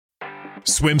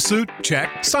Swimsuit? Check.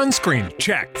 Sunscreen?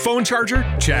 Check. Phone charger?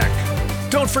 Check.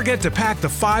 Don't forget to pack the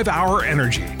 5-Hour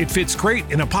Energy. It fits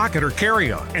great in a pocket or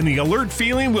carry-on, and the alert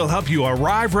feeling will help you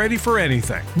arrive ready for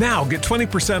anything. Now get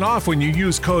 20% off when you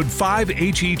use code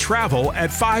 5HETRAVEL at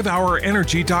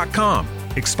 5hourenergy.com.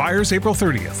 Expires April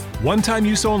 30th. One-time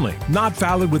use only. Not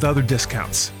valid with other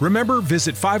discounts. Remember,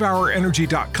 visit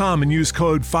 5hourenergy.com and use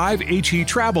code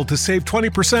 5HETRAVEL to save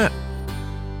 20%.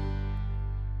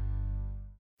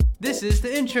 This is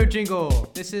the intro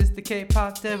jingle. This is the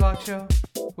K-pop Daebak Show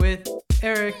with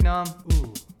Eric Nam.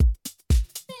 Ooh.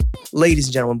 Ladies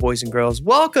and gentlemen, boys and girls,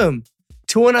 welcome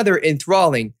to another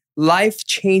enthralling,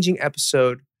 life-changing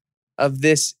episode of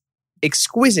this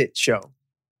exquisite show,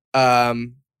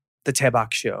 the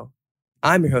Daebak Show.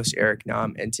 I'm your host, Eric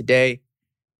Nam, and today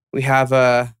we have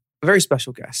a very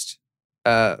special guest,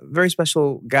 a very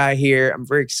special guy here. I'm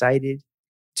very excited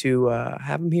to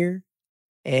have him here.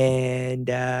 And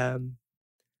I'm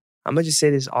going to just say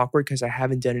this is awkward because I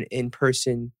haven't done an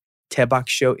in-person Daebak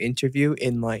Show interview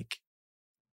in like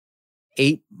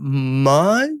 8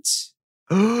 months.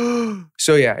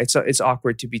 So yeah, it's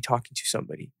awkward to be talking to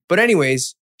somebody. But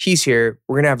anyways, he's here.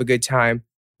 We're going to have a good time.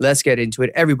 Let's get into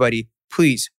it. Everybody,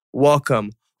 please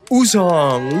welcome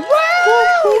Woosong.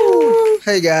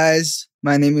 Hey guys,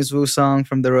 my name is Woosong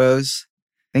from The Rose.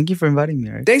 Thank you for inviting me,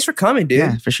 Eric. Thanks for coming, dude.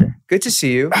 Yeah, for sure. Good to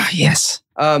see you. Yes.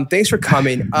 Thanks for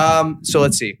coming. So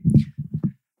let's see.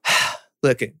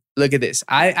 Look at this.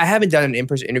 I haven't done an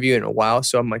in-person interview in a while,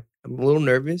 so I'm a little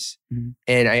nervous.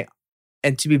 Mm-hmm.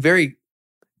 And to be very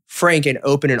frank and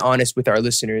open and honest with our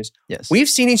listeners, yes, we've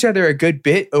seen each other a good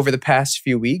bit over the past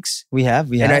few weeks. We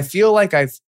have. And I feel like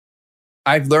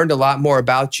I've learned a lot more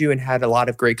about you and had a lot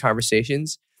of great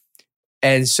conversations.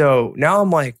 And so now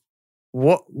I'm like,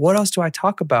 what else do I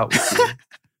talk about with you?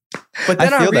 But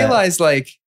then I realized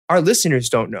like our listeners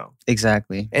don't know.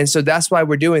 Exactly. And so that's why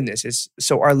we're doing this, is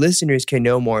so our listeners can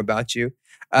know more about you.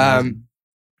 Now,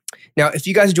 if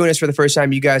you guys are joining us for the first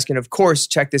time, you guys can, of course,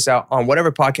 check this out on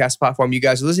whatever podcast platform you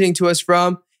guys are listening to us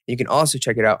from. You can also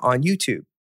check it out on YouTube.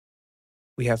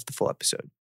 We have the full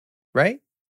episode, right?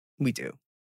 We do.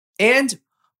 And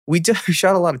we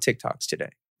shot a lot of TikToks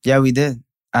today. Yeah, we did.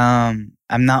 I'm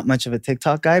not much of a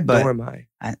TikTok guy, but nor am I.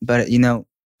 But it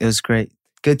was great.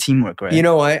 Good teamwork, right? You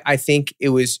know what? I think it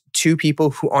was two people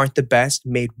who aren't the best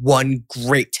made one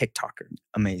great TikToker.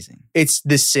 Amazing. It's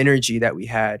the synergy that we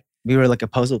had. We were like a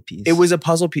puzzle piece. It was a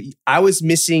puzzle piece. I was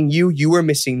missing you. You were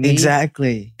missing me.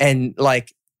 Exactly. And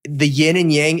like the yin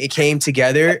and yang, it came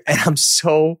together. And I'm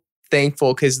so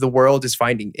thankful because the world is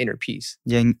finding inner peace.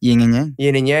 Yin and yang.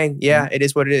 Yin and yang. Yeah, It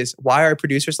is what it is. Why are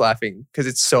producers laughing? Because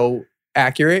it's so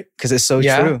accurate. Because it's so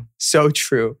true. So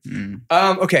true.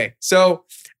 Okay, so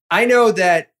I know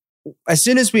that as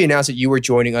soon as we announced that you were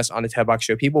joining us on the Daebak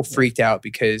Show, people freaked out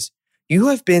because you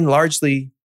have been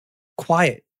largely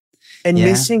quiet and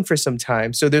missing for some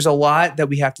time. So there's a lot that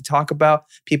we have to talk about.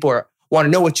 People want to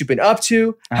know what you've been up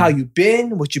to, how you've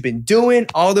been, what you've been doing,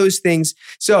 all those things.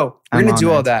 So we're going to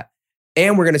do all that.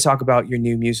 And we're going to talk about your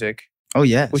new music. Oh,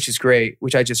 yeah. Which is great,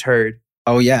 which I just heard.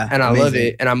 Oh, yeah. And I love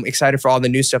it. And I'm excited for all the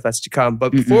new stuff that's to come.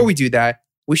 But before we do that,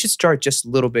 we should start just a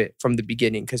little bit from the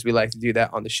beginning because we like to do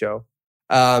that on the show.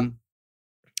 I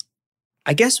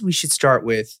guess we should start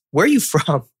with, where are you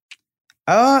from?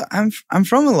 I'm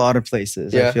from a lot of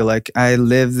places. I feel like I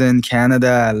lived in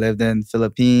Canada. I lived in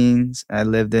Philippines. I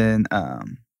lived in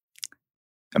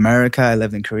America. I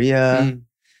lived in Korea.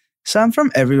 So I'm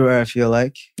from everywhere, I feel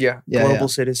like. Global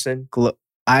citizen.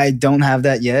 I don't have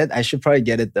that yet. I should probably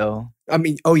get it though. I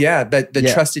mean,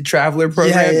 the Trusted Traveler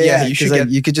program. Yeah, you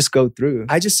should you could just go through.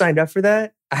 I just signed up for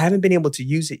that. I haven't been able to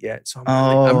use it yet. So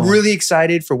I'm really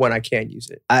excited for when I can use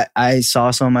it. I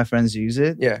saw some of my friends use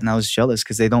it. Yeah. And I was jealous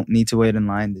because they don't need to wait in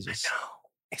line. They just, I know.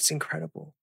 It's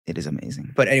incredible. It is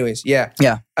amazing. But anyways, yeah.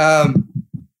 Yeah.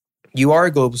 You are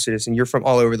a global citizen. You're from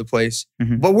all over the place.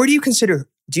 But where do you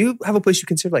have a place you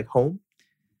consider like home?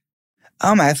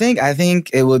 I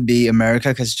think it would be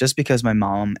America because my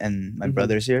mom and my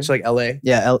brother's here. So like LA?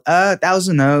 Yeah,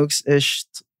 Thousand Oaks-ish,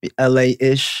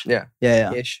 LA-ish. Yeah.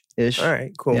 Yeah. Ish. All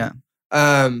right, cool. Yeah.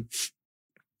 I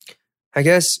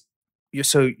guess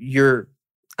you're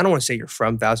I don't want to say you're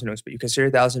from Thousand Oaks, but you consider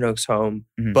Thousand Oaks home,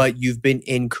 but you've been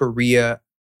in Korea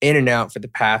in and out for the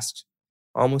past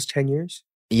almost 10 years?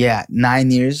 Yeah,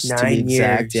 9 years to be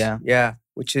exact. Yeah. Yeah,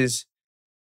 which is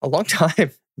a long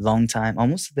time. Long time,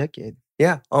 almost a decade.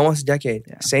 Yeah, almost a decade.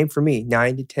 Yeah. Same for me,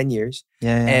 9 to 10 years.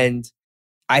 Yeah. And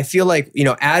I feel like,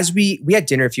 as we had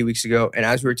dinner a few weeks ago, and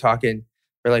as we were talking,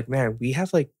 we're like, man, we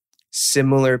have like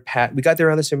similar we got there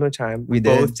around the similar time. We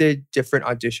both did different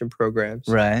audition programs.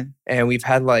 Right. And we've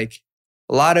had like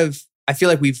a lot of, I feel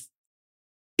like we've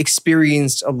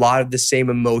experienced a lot of the same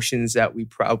emotions that we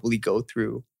probably go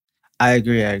through. I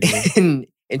agree.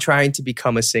 in trying to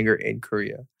become a singer in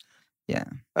Korea. Yeah.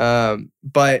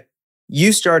 But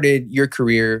you started your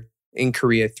career in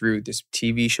Korea through this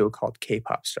TV show called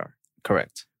K-Pop Star.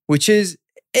 Correct. Which is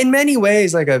in many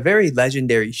ways like a very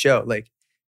legendary show. Like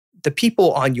the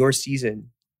people on your season.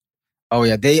 Oh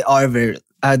yeah, they are very.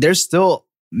 There's still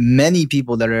many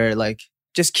people that are like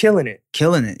just killing it.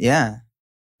 Yeah.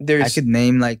 I could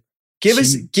name like give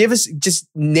us just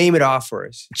name it off for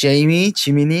us. Jamie,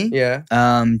 Chimini. Yeah.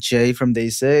 Jay from Day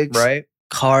 6. Right.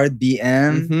 Card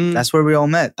BM. Mm-hmm. That's where we all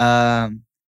met. Hai.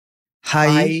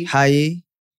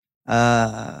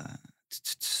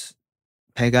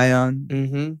 Pegayon.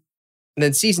 Mm-hmm. And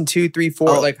then season 2, 3,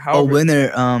 4, like how winner,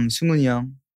 Sungmun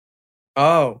Young.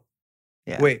 Oh.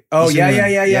 Yeah. Wait. Oh, yeah.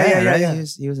 Right?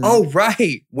 He was oh,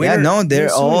 right. Winner, yeah, no,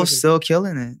 they're all still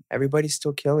killing it. Everybody's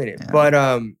still killing it. Yeah. But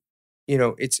you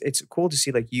know, it's cool to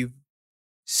see like you've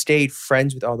stayed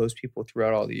friends with all those people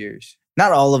throughout all the years.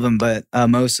 Not all of them, but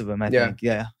most of them, I think.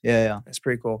 Yeah. That's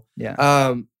pretty cool.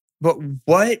 Yeah. But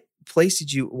what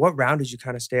round did you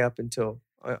kind of stay up until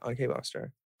on K-Pop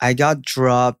Star? I got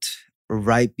dropped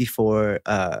right before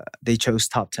they chose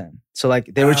top 10. So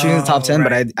like they were choosing top 10,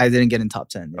 right. But I didn't get in top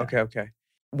 10. Yeah. Okay.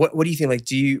 What do you think? Like,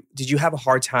 did you have a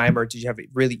hard time or did you have a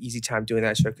really easy time doing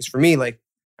that show? Because for me, like,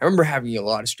 I remember having a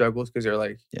lot of struggles because they're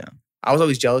like, I was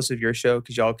always jealous of your show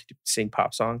because y'all could sing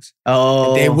pop songs. Oh,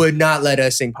 and they would not let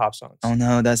us sing pop songs. Oh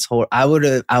no, that's horrible. I would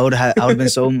have been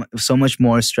so much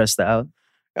more stressed out.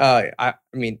 I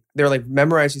mean, they're like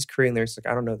memorize these Korean lyrics. Like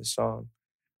I don't know the song,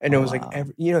 and it was like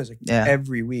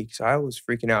every week. So I was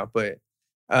freaking out. But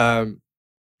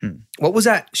what was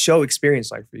that show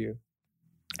experience like for you?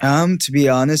 To be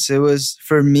honest, it was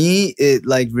for me. It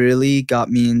like really got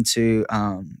me into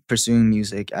pursuing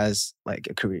music as like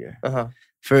a career.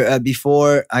 For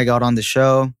before I got on the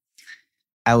show,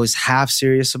 I was half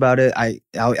serious about it. I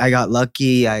got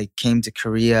lucky. I came to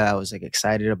Korea. I was like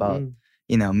excited about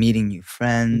meeting new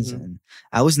friends, and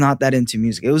I was not that into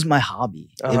music. It was my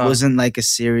hobby. It wasn't like a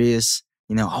serious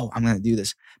I'm gonna do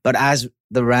this. But as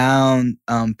the round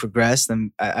progressed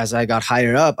and as I got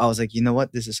higher up, I was like, you know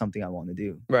what, this is something I want to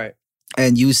do. Right.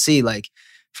 And you see, like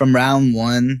from round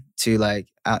 1 to like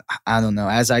I don't know,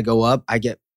 as I go up, I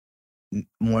get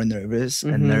more nervous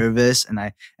and nervous, and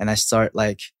I start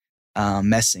like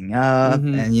messing up,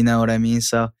 and you know what I mean.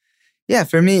 So yeah,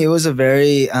 for me it was a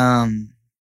very I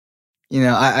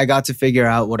got to figure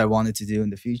out what I wanted to do in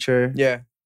the future. Yeah,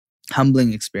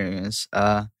 humbling experience.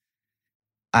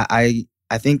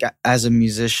 I think as a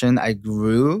musician I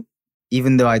grew,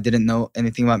 even though I didn't know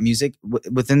anything about music.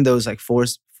 Within those like 4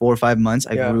 or 5 months,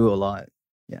 I grew a lot.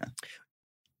 Yeah.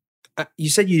 You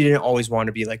said you didn't always want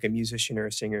to be like a musician or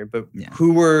a singer, but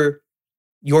who were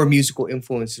your musical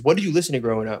influences? What did you listen to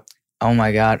growing up? Oh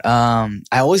my God. I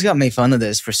always got made fun of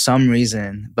this for some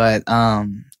reason, but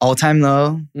All Time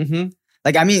Low.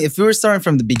 Like, I mean, if we were starting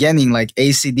from the beginning, like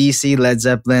AC/DC, Led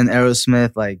Zeppelin,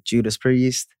 Aerosmith, like Judas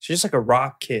Priest. So just like a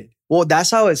rock kid. Well,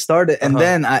 that's how it started. And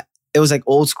then it was like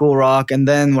old school rock. And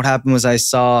then what happened was I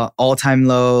saw All Time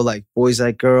Low, like Boys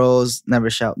Like Girls, Never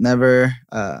Shout Never,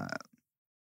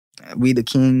 We the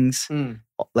Kings,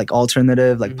 like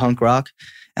alternative, like punk rock.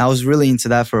 And I was really into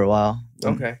that for a while.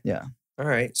 Okay. Yeah. All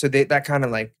right. So that kind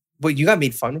of like, wait, you got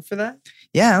made fun of for that?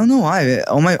 Yeah, I don't know why.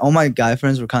 All my guy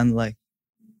friends were kind of like,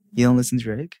 you don't listen to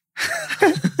Drake?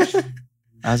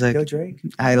 I was like, no Drake?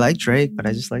 I like Drake, but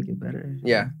I just like it better.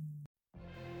 Yeah.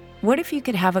 What if you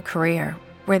could have a career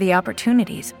where the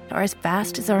opportunities are as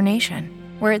vast as our nation,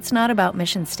 where it's not about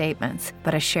mission statements,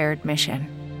 but a shared mission?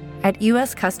 At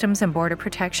U.S. Customs and Border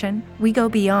Protection, we go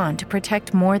beyond to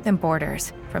protect more than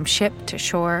borders. From ship to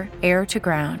shore, air to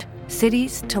ground,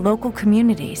 cities to local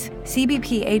communities,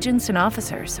 CBP agents and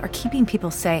officers are keeping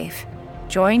people safe.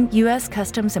 Join U.S.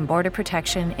 Customs and Border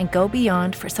Protection and go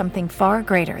beyond for something far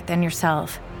greater than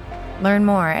yourself. Learn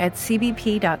more at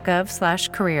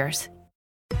cbp.gov/careers.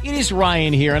 It is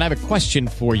Ryan here, and I have a question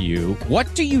for you.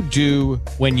 What do you do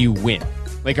when you win?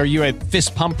 Like, are you a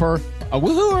fist pumper, a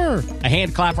woo-hooer, a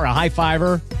hand clapper, a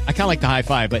high-fiver? I kind of like the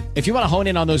high-five, but if you want to hone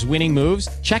in on those winning moves,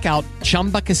 check out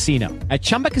Chumba Casino. At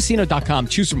ChumbaCasino.com,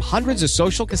 choose from hundreds of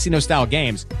social casino-style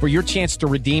games for your chance to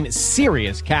redeem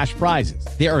serious cash prizes.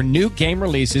 There are new game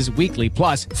releases weekly,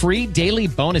 plus free daily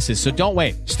bonuses, so don't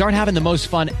wait. Start having the most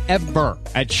fun ever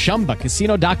at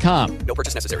ChumbaCasino.com. No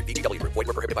purchase necessary. VGW. Void where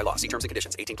prohibited by law. See terms and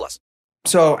conditions. 18+.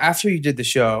 So after you did the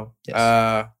show,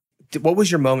 what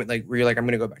was your moment like where you're like, I'm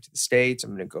going to go back to the States, I'm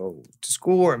going to go to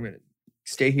school, or I'm going to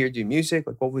stay here, do music?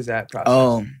 Like, what was that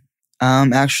process?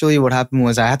 Actually, what happened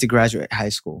was I had to graduate high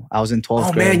school. I was in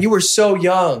 12th grade. Oh man, you were so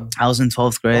young. I was in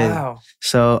 12th grade. Wow.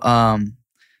 So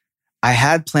I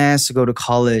had plans to go to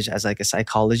college as like a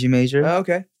psychology major. Oh,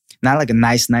 okay. Not like a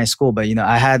nice school, but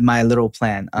I had my little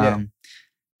plan.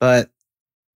 But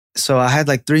so I had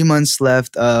like 3 months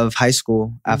left of high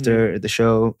school after the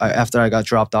show, after I got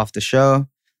dropped off the show.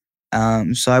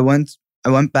 So I went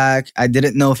back. I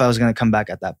didn't know if I was going to come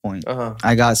back at that point.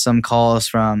 I got some calls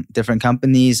from different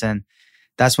companies, and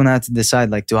that's when I had to decide,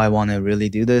 like, do I want to really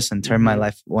do this and turn my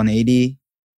life 180,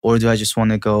 or do I just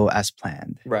want to go as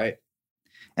planned? Right.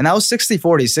 And I was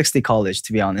 60-40, 60 college,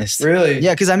 to be honest. Really?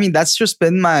 Yeah, because I mean, that's just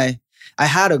been I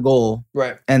had a goal.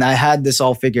 Right. And I had this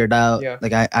all figured out. Yeah.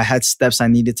 Like I had steps I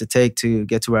needed to take to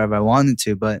get to wherever I wanted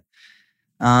to. But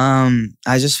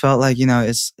I just felt like,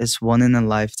 it's one in a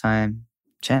lifetime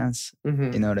chance.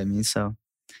 You know what I mean? So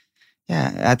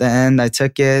yeah, at the end I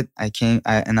took it. I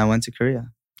went to Korea.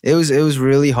 It was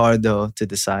really hard though to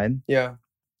decide. Yeah.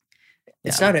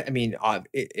 It's not,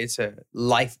 it's a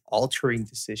life-altering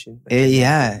decision.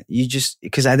 You just,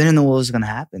 because I didn't know what was going to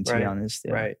happen, to be honest.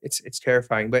 Yeah. Right. It's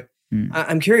terrifying. But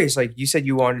I'm curious, like you said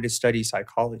you wanted to study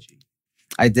psychology.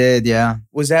 I did, yeah.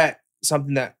 Was that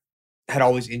something that had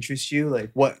always interested you? Like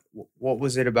what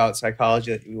was it about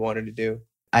psychology that you wanted to do?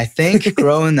 I think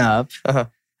growing up,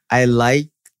 I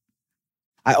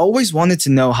always wanted to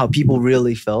know how people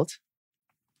really felt.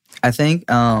 I think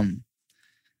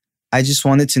I just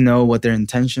wanted to know what their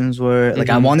intentions were. Like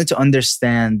I wanted to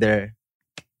understand their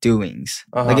doings.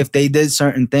 Like if they did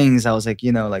certain things, I was like,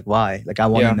 like why? Like I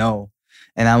want to know.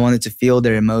 And I wanted to feel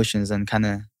their emotions and kind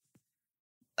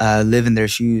of live in their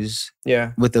shoes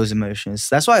with those emotions.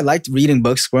 That's why I liked reading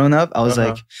books growing up. I was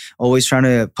like always trying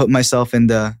to put myself in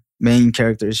the main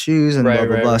character's shoes and blah,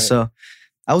 blah, blah. So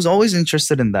I was always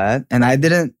interested in that. And I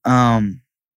didn't,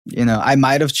 I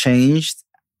might have changed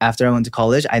after I went to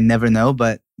college. I never know,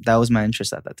 but that was my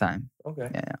interest at that time. Okay.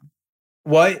 Yeah.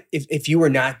 What, if you were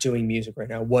not doing music right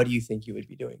now, what do you think you would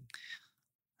be doing?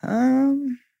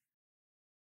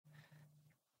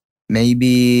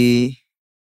 Maybe,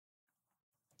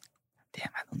 damn,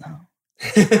 I don't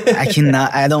know.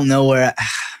 I don't know where,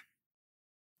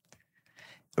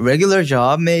 a regular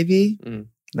job maybe.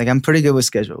 Like I'm pretty good with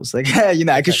schedules. Like,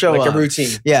 I could show up. Like a routine.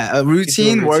 Yeah, a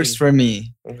routine works for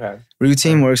me. Okay.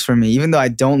 Routine works for me. Even though I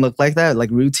don't look like that, like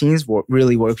routines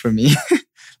really work for me.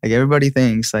 Like everybody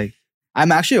thinks like,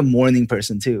 I'm actually a morning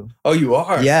person too. Oh, you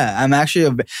are? Yeah, I'm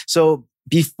actually so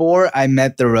before I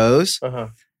met the Rose,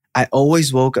 I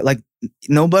always woke up, like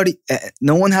no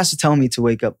one has to tell me to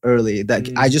wake up early. Like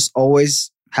I just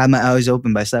always had my eyes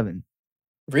open by 7.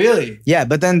 Really? Yeah,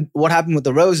 but then what happened with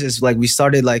the Rose is like we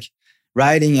started like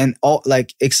writing and all,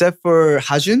 like except for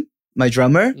Hajun, my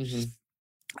drummer,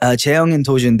 Chaeyoung and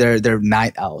Tojun, they're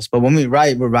night owls. But when we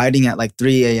write, we're writing at like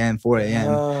 3 a.m., 4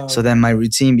 a.m. So then my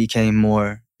routine became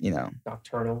more,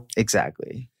 nocturnal.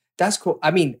 Exactly. That's cool.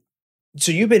 I mean,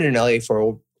 so you've been in LA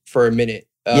for a minute.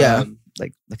 Yeah,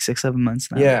 like 6-7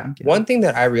 months now. Yeah. One thing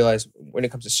that I realized when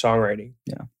it comes to songwriting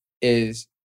is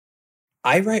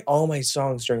I write all my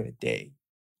songs during the day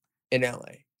in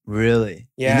LA. Really?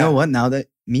 Yeah. You know what? Now that,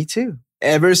 me too.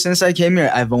 Ever since I came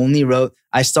here,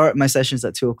 I start my sessions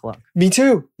at 2:00. Me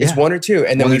too. Yeah. It's 1 or 2.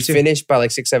 And then we finish by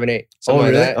like 6, 7, 8. Something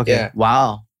like really? that. Okay. Yeah.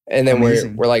 Wow. And then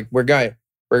Amazing. we're like, we're going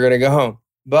to go home.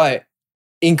 But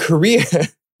in Korea,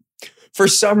 for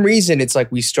some reason, it's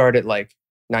like we start at like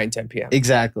 9, 10 p.m.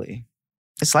 Exactly.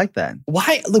 It's like that.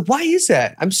 Why? Like, why is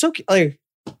that? I'm so like,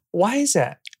 why is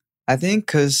that? I think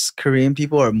because Korean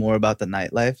people are more about the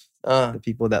nightlife, the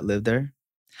people that live there.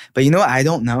 But you know what? I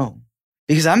don't know.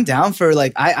 Because I'm down for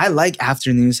like, I like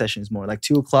afternoon sessions more. Like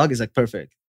 2:00 is like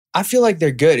perfect. I feel like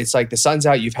they're good. It's like the sun's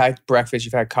out, you've had breakfast,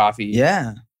 you've had coffee.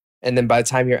 Yeah. And then by the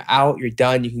time you're out, you're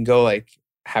done. You can go like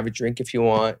have a drink if you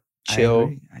want,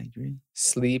 chill, I agree.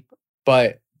 sleep.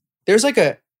 But there was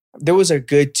a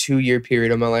good 2-year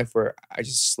period of my life where I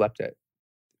just slept at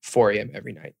 4 a.m.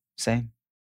 every night. Same.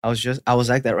 I was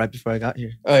like that right before I got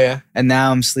here. Oh yeah. And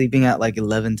now I'm sleeping at like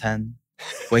 11, 10,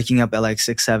 waking up at like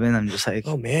 6, 7. I'm just like,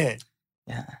 oh man.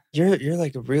 Yeah. You're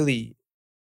like a really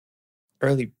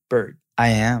early bird. I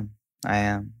am.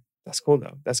 That's cool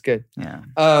though. That's good. Yeah.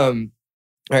 All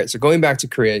right. So going back to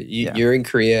Korea, you're in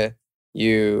Korea.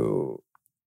 You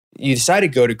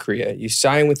decided to go to Korea. You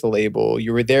signed with the label.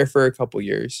 You were there for a couple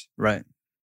years. Right.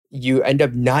 You end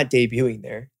up not debuting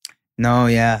there. No,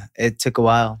 yeah. It took a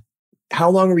while. How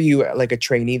long were you like a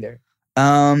trainee there?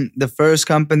 The first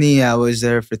company, I was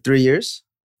there for 3 years.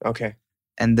 Okay.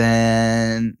 And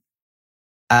then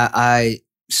I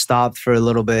stopped for a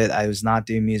little bit. I was not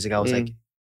doing music. I was like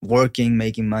working,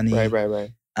 making money. Right.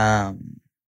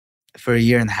 for a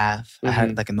year and a half. I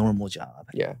had like a normal job.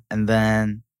 Yeah. And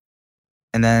then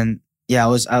yeah, I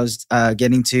was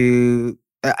getting to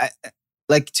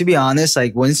like, to be honest,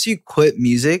 like once you quit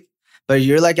music, but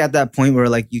you're like at that point where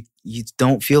like you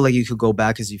don't feel like you could go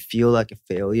back because you feel like a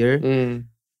failure.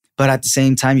 But at the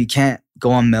same time, you can't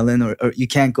go on Melon or you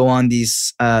can't go on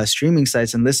these streaming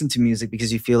sites and listen to music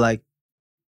because you feel like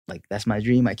that's my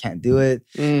dream. I can't do it.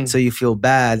 So you feel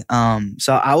bad.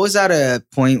 So I was at a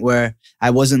point where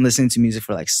I wasn't listening to music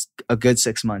for like a good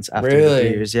 6 months after the 3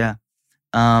 years. Yeah.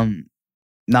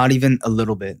 Not even a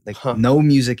little bit. Like no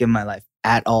music in my life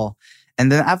at all.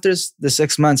 And then after the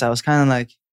 6 months, I was kind of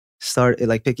like started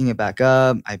like picking it back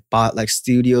up. I bought like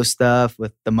studio stuff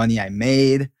with the money I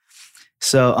made.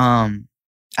 So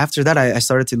after that, I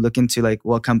started to look into like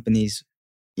what companies,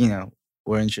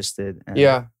 were interested. And,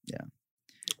 yeah.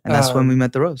 And that's when we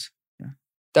met The Rose. Yeah.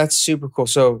 That's super cool.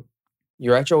 So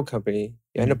you're at your old company.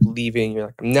 You end up leaving. You're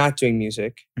like, I'm not doing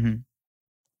music.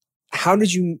 How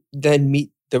did you then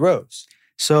meet The Rose?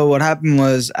 So what happened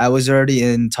was I was already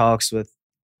in talks with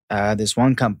this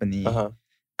one company.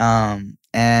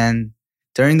 And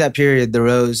during that period, The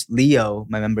Rose, Leo,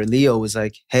 my member Leo, was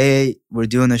like, hey, we're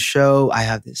doing a show. I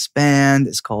have this band.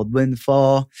 It's called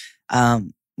Windfall.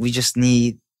 We just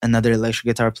need another electric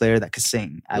guitar player that could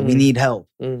sing. We need help.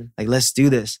 Like, let's do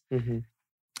this. And,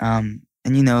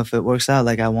 if it works out,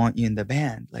 like, I want you in the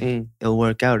band. Like, it'll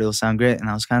work out. It'll sound great. And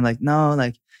I was kind of like, no,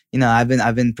 like,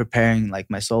 I've been preparing, like,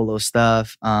 my solo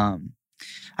stuff.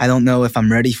 I don't know if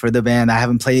I'm ready for the band. I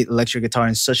haven't played electric guitar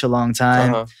in such a long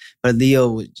time. But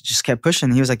Leo just kept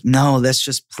pushing. He was like, no, let's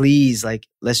just please, like,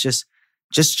 let's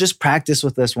just practice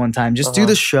with us one time. Just do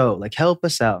the show. Like, help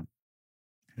us out.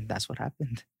 And that's what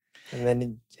happened. And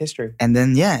then history. And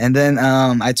then,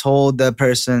 I told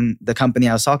the company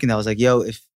I was talking to, I was like, yo,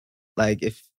 if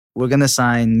we're going to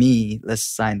sign me, let's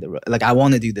sign like, I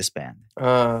want to do this band.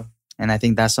 And I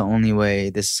think that's the only way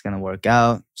this is going to work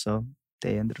out. So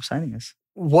they ended up signing us.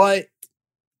 What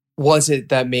was it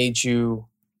that made you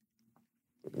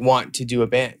want to do a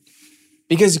band?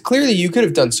 Because clearly you could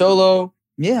have done solo.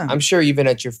 Yeah. I'm sure even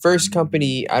at your first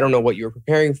company, I don't know what you were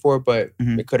preparing for, but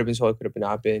it could have been solo, it could have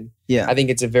not been. Yeah. I think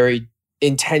it's a very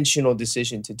intentional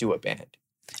decision to do a band.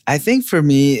 I think for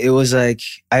me, it was like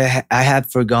I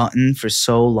had forgotten for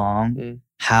so long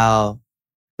how,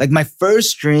 like, my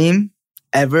first dream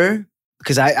ever,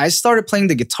 because I started playing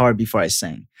the guitar before I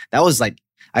sang. That was like,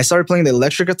 I started playing the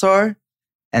electric guitar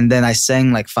and then I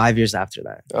sang like 5 years after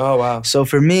that. Oh, wow. So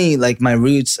for me, like my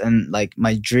roots and like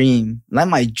my dream, not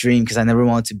my dream because I never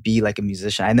wanted to be like a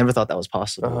musician. I never thought that was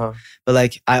possible. But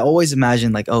like I always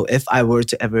imagined like, oh, if I were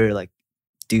to ever like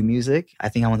do music, I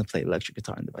think I want to play electric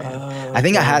guitar in the band. I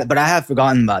think I had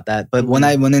forgotten about that. But when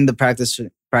I went in the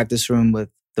practice room with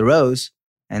The Rose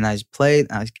and I played,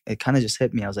 it kind of just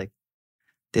hit me. I was like,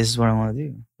 this is what I want to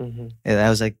do. And I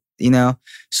was like,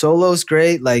 solo's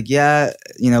great. Like, yeah,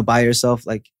 by yourself,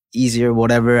 like easier,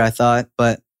 whatever I thought.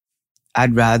 But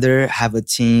I'd rather have a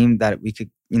team that we could,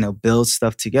 build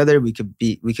stuff together. We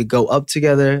could go up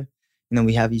together.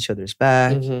 We have each other's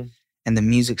back and the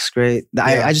music's great.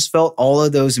 Yeah. I just felt all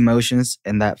of those emotions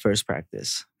in that first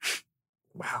practice.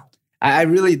 Wow. I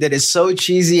really did. It's so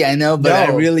cheesy, I know, but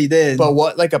I really did. But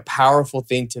what like a powerful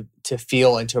thing to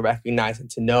feel and to recognize and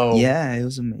to know. Yeah, it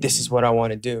was amazing. This is what I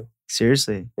want to do.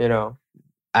 Seriously. I'm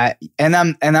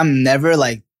never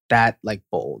like that like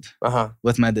bold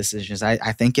with my decisions.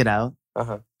 I think it out.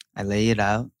 I lay it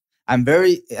out. I'm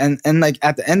very and like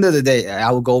at the end of the day,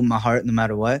 I will go with my heart no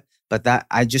matter what. But that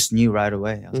I just knew right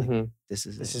away. I was like, this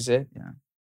is it. Yeah.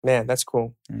 Man, that's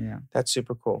cool. Yeah. That's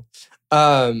super cool.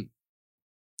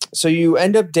 So you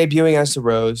end up debuting as The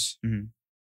Rose.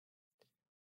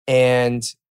 And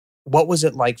what was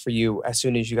it like for you as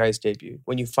soon as you guys debuted?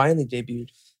 When you finally debuted,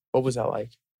 what was that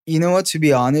like? You know what? To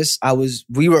be honest,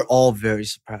 we were all very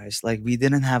surprised. Like, we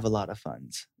didn't have a lot of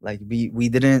funds. Like, we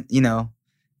didn't,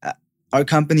 our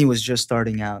company was just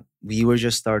starting out. We were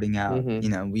just starting out.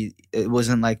 It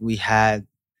wasn't like we had,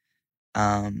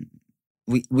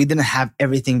 we didn't have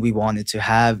everything we wanted to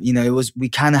have. We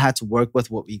kind of had to work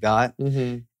with what we got.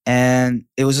 And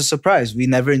it was a surprise. We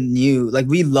never knew, like,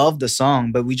 we loved the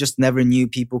song, but we just never knew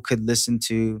people could listen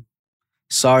to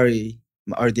Sorry,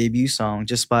 our debut song,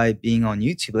 just by being on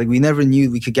YouTube. Like, we never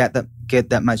knew we could get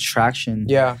that much traction.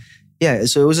 Yeah.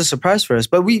 So it was a surprise for us.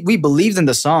 But we believed in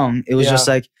the song. It was just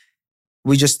like,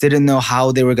 we just didn't know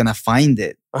how they were going to find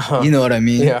it. You know what I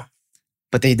mean? Yeah.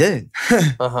 But they did.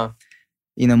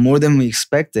 More than we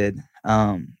expected.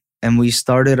 And we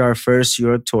started our first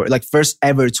Europe tour, like first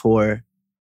ever tour,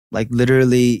 like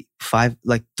literally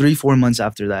 3-4 months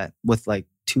after that with like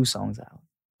 2 songs out.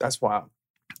 That's wild.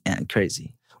 Yeah,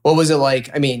 crazy. What was it like?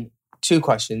 I mean, 2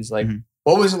 questions. Like,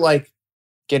 what was it like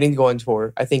getting to go on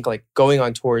tour? I think like going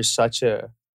on tour is such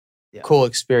a cool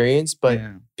experience, but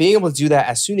being able to do that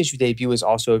as soon as you debut is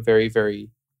also a very, very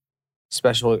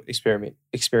special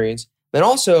experience. Then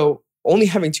also only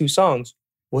having 2 songs.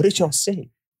 What did y'all sing?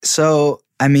 So,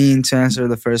 I mean, to answer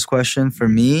the first question, for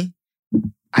me,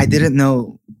 I didn't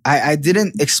know. I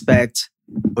didn't expect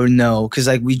or know, because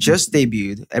like we just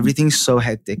debuted. Everything's so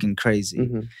hectic and crazy.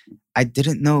 I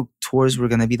didn't know tours were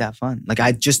gonna be that fun. Like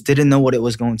I just didn't know what it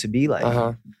was going to be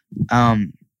like.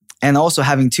 And also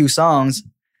having 2 songs,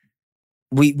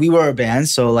 we were a band,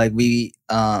 so like we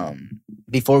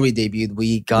before we debuted,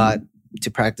 we got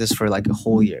to practice for like a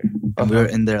whole year. And we were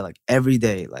in there like every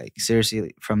day, like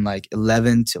seriously from like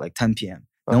 11 to like 10 p.m.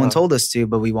 No one told us to,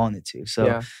 but we wanted to.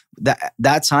 So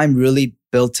that time really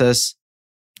built us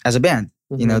as a band,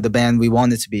 you know, the band we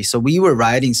wanted to be. So we were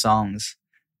writing songs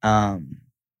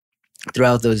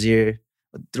throughout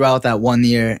that 1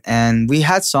 year. And we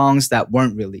had songs that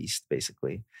weren't released,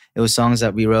 basically. It was songs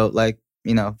that we wrote like,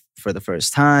 you know, for the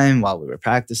first time while we were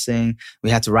practicing. We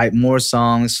had to write more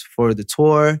songs for the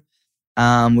tour.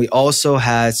 We also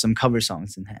had some cover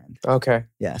songs in hand. Okay.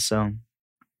 Yeah, so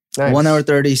nice. 1 hour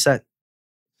 30 set.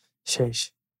 Sheesh.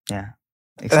 Yeah.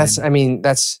 Exciting.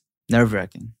 That's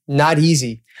nerve-wracking. Not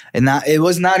easy. And it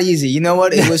was not easy. You know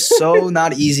what? It was so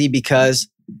not easy because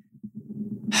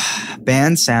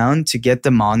band sound, to get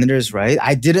the monitors right,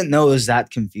 I didn't know it was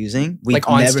that confusing. Like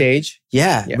on stage?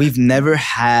 Yeah. We've never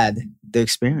had the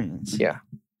experience. Yeah.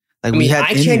 Like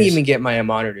I can't even get my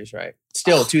monitors right.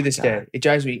 Still, to this day. It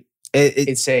drives me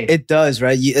insane. It does,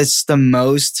 right? It's the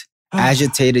most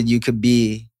agitated you could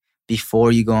be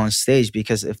before you go on stage,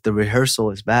 because if the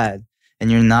rehearsal is bad and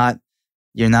you're not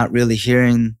really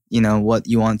hearing, you know, what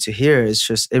you want to hear,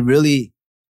 it really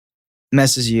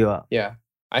messes you up. Yeah.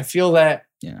 I feel that.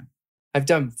 Yeah. I've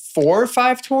done 4 or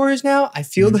 5 tours now. I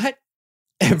feel that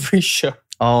every show.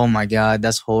 Oh my God,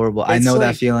 that's horrible. I know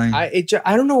that feeling. I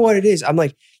don't know what it is. I'm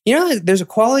like, you know, there's a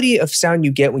quality of sound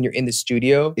you get when you're in the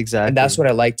studio. Exactly. And that's what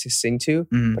I like to sing to,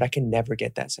 but I can never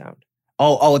get that sound.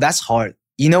 Oh, that's hard.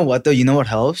 You know what though? You know what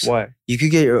helps? What? You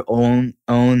could get your own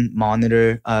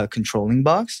monitor controlling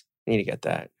box. I need to get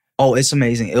that. Oh, it's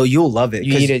amazing. You'll love it.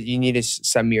 You need to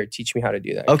send me or teach me how to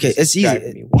do that. Okay, it's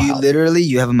easy.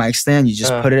 You have a mic stand. You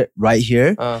just put it right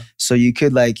here. So you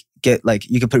could like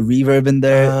you could put reverb in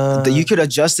there. You could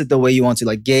adjust it the way you want to,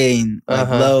 like gain, like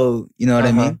low. You know what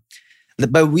I mean?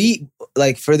 But we,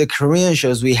 like for the Korean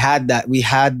shows, we had that. We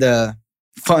had the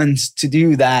funds to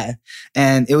do that,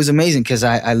 and it was amazing because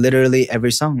I literally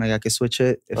every song, like I could switch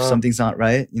it if something's not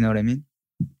right. You know what I mean?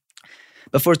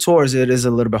 But for tours, it is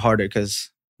a little bit harder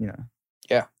because, you know.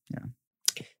 Yeah.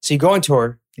 So you go on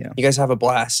tour. Yeah. You guys have a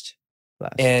blast.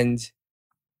 And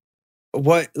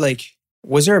what, like,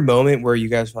 was there a moment where you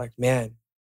guys were like, man,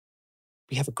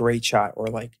 we have a great shot? Or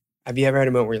like, have you ever had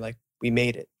a moment where you're like, we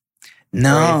made it?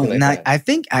 No, like I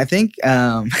think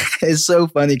it's so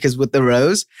funny because with the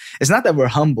Rose, it's not that we're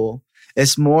humble.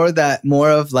 It's more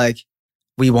of like,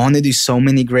 we want to do so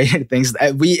many great things.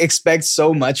 We expect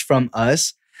so much from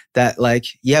us that, like,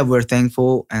 yeah, we're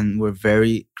thankful and we're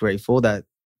very grateful that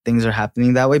things are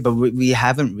happening that way. But we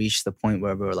haven't reached the point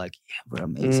where we're like, yeah, we're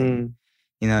amazing.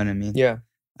 You know what I mean? Yeah.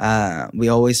 We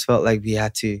always felt like we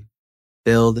had to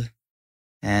build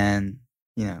and,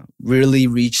 you know, really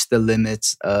reach the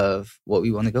limits of what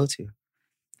we want to go to.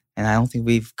 And I don't think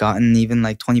we've gotten even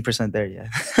like 20% there yet.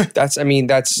 That's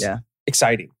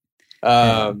exciting.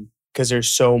 Because there's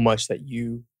so much that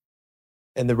you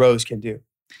and the Rose can do.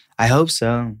 I hope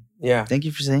so. Yeah. Thank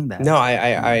you for saying that. No,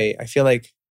 I feel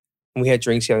like when we had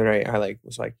drinks the other night, I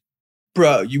was like,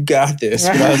 bro, you got this.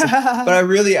 But I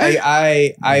really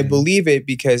believe it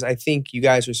because I think you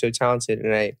guys are so talented,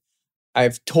 and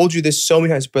I've told you this so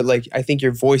many times, but like I think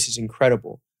your voice is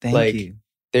incredible. Thank you.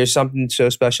 There's something so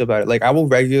special about it. Like I will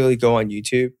regularly go on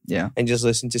YouTube and just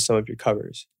listen to some of your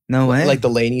covers. No way. Like the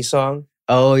Lainey song.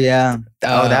 Oh yeah.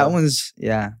 That one's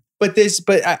But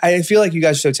I feel like you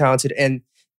guys are so talented, and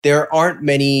there aren't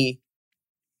many.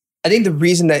 I think the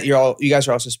reason that you guys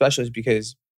are also special is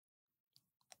because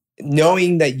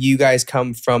knowing that you guys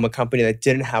come from a company that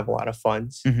didn't have a lot of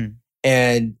funds,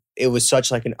 and it was such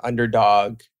like an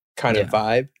underdog kind of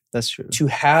vibe. That's true. To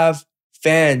have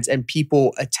fans and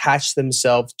people attach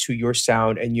themselves to your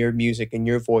sound and your music and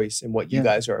your voice and what you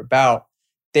guys are about,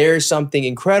 there's something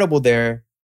incredible there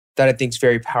that I think is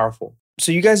very powerful.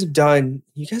 So you guys done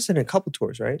a couple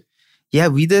tours, right? Yeah,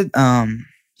 we did.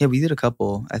 We did a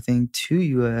couple. I think 2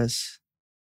 US,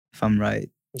 if I'm right.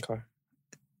 Okay.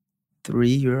 3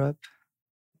 Europe.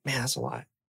 Man, that's a lot.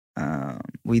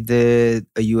 We did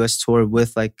a US tour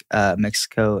with like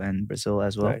Mexico and Brazil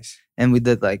as well. Nice. And we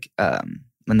did like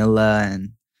Manila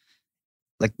and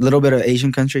like a little bit of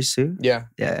Asian countries too. Yeah.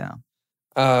 Yeah.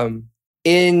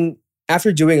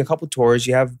 After doing a couple tours,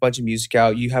 you have a bunch of music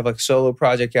out. You have like a solo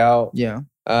project out. Yeah.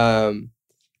 And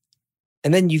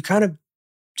then you've kind of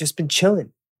just been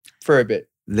chilling for a bit.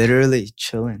 Literally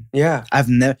chilling. Yeah.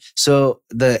 So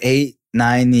the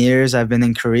 8-9 years I've been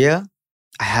in Korea,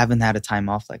 I haven't had a time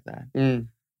off like that.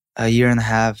 A year and a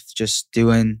half just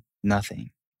doing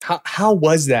nothing. How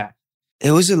was that?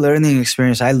 It was a learning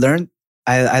experience. I learned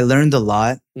a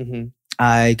lot. Mm-hmm.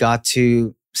 I got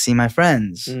to see my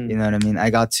friends. You know what I mean? I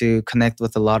got to connect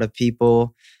with a lot of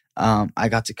people. I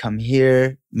got to come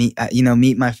here, meet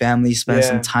my family, spend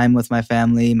some time with my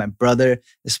family. My brother,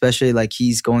 especially, like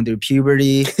he's going through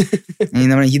puberty. And, you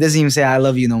know, he doesn't even say "I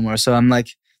love you" no more. So I'm like,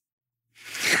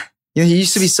 you know, he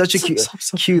used to be such a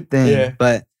cute thing. Yeah.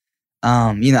 But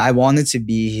you know, I wanted to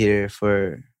be here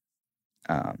for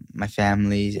my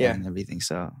family and everything.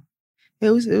 So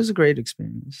it was a great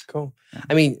experience. Cool. Yeah.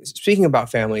 I mean, speaking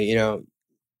about family, you know,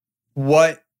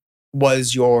 what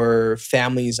was your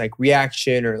family's like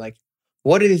reaction, or like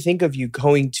what did they think of you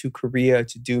going to Korea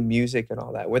to do music and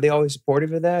all that? Were they always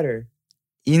supportive of that, or?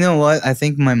 You know what? I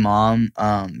think my mom,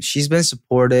 she's been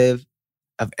supportive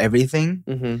of everything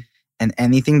and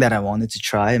anything that I wanted to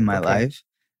try in my life.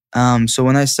 So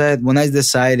when I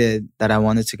decided that I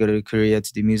wanted to go to Korea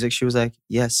to do music, she was like,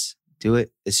 "Yes, do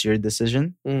it. It's your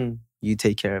decision. You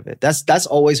take care of it." That's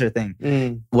always her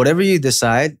thing. Whatever you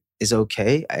decide is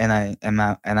okay, and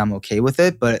I'm okay with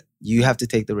it, but you have to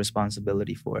take the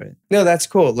responsibility for it. No, that's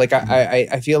cool. Like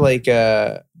I feel like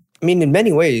I mean, in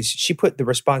many ways, she put the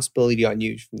responsibility on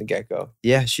you from the get-go.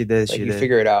 Yeah, she did. Like, you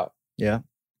figure it out. Yeah.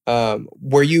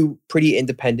 Were you pretty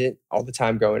independent all the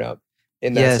time growing up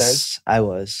in that sense? Yes, I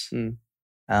was.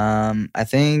 I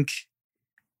think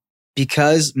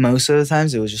because most of the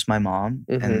times it was just my mom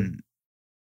and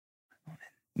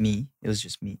me. It was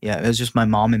just me. Yeah, it was just my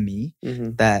mom and me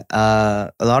that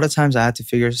a lot of times I had to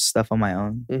figure stuff on my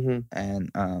own.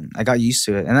 And I got used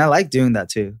to it. And I like doing that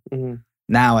too.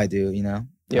 Now I do, you know?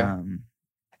 Yeah.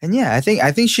 And yeah, I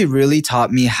think she really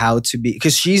taught me how to be,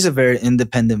 because she's a very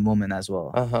independent woman as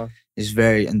well. She's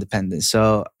very independent.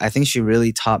 So I think she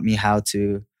really taught me how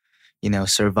to, you know,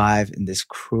 survive in this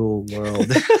cruel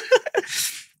world.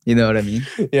 You know what I mean?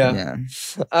 Yeah.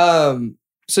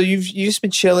 So you've just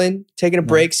been chilling, taking a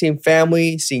break, seeing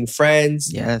family, seeing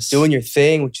friends, doing your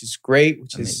thing, which is great,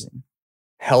 which is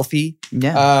healthy.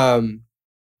 Yeah.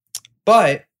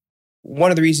 But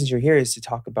one of the reasons you're here is to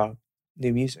talk about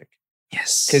new music.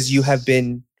 Yes. Because you have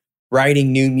been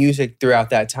writing new music throughout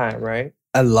that time, right?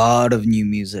 A lot of new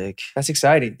music. That's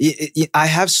exciting. I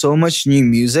have so much new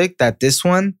music that this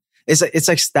one it's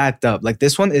like stacked up. Like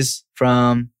this one is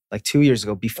from like 2 years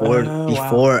ago before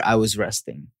I was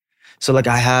resting. So like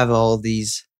I have all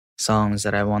these songs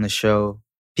that I want to show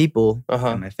people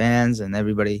and my fans and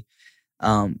everybody.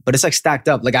 But it's like stacked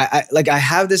up. Like I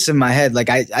have this in my head. Like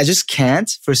I just can't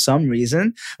for some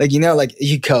reason. Like, you know, like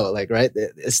you go like, right?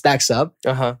 It stacks up.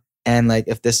 And like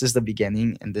if this is the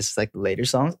beginning and this is like the later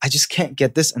songs, I just can't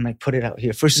get this and like put it out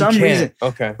here for some reason.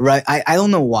 Okay. Right. I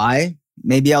don't know why.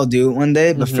 Maybe I'll do it one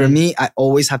day. But for me, I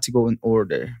always have to go in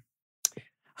order.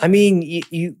 I mean,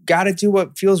 you got to do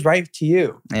what feels right to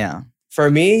you. Yeah. For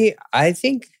me, I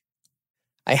think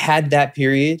I had that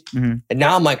period. And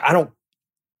now I'm like, I don't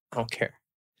care.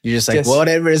 You're just like,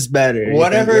 whatever is better.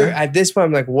 Whatever, at this point,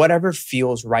 I'm like, whatever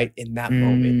feels right in that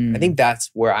moment. I think that's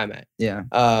where I'm at. Yeah.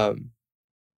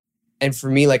 And for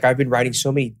me, like, I've been writing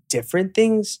so many different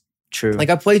things. True. Like,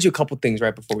 I played you a couple things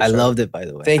right before we started. I loved it, by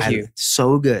the way. Thank you.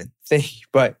 So good. Thank you.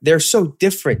 But they're so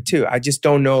different, too. I just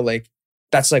don't know, like,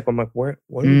 that's like, I'm like, what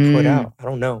do we put out? I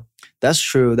don't know. That's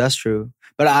true. That's true.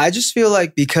 But I just feel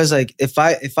like, because, like, if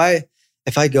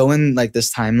I go in, like,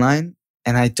 this timeline,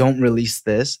 and I don't release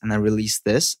this, and I release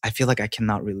this, I feel like I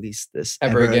cannot release this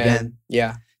ever again.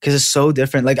 Yeah. Because it's so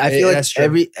different. Like I feel like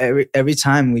every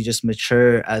time we just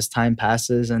mature as time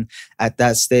passes, and at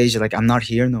that stage, like I'm not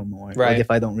here no more. Right. Like if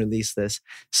I don't release this.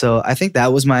 So I think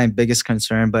that was my biggest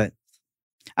concern. But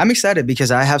I'm excited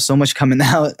because I have so much coming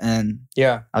out, and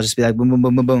I'll just be like boom, boom,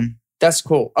 boom, boom, boom. That's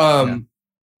cool.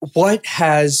 What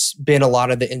has been a lot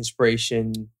of the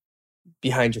inspiration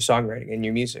behind your songwriting and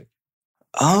your music?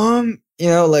 You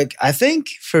know, like I think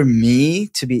for me,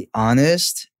 to be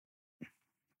honest,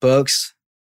 books,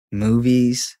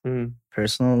 movies,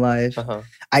 personal life.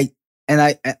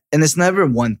 And it's never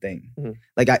one thing.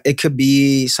 Like it could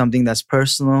be something that's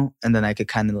personal, and then I could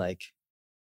kind of like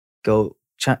go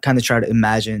try to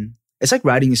imagine it's like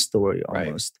writing a story Right.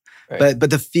 almost. Right. But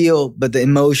the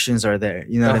emotions are there.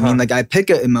 You know what I mean? Like I pick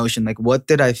an emotion, like what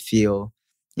did I feel,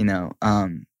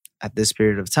 at this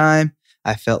period of time?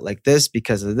 I felt like this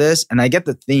because of this. And I get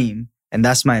the theme and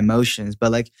that's my emotions.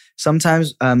 But like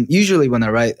sometimes, usually when I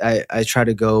write, I try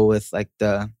to go with like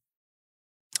I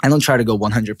don't try to go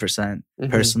 100%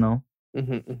 personal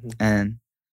and,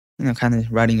 kind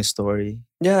of writing a story.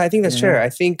 Yeah, I think that's fair. I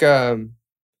think I'm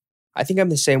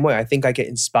the same way. I think I get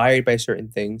inspired by certain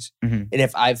things. And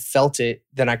if I've felt it,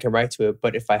 then I can write to it.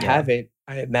 But if I haven't,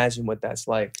 I imagine what that's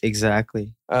like.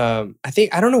 Exactly. I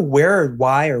don't know where or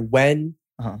why or when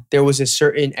there was a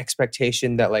certain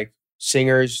expectation that like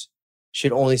singers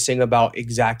should only sing about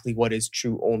exactly what is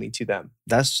true only to them.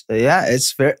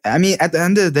 It's fair. I mean, at the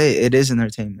end of the day, it is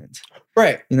entertainment.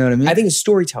 Right. You know what I mean? I think it's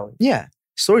storytelling. Yeah,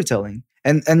 storytelling.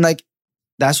 And like,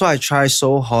 that's why I try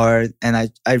so hard. And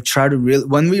I try to really,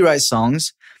 when we write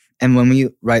songs and when we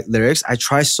write lyrics, I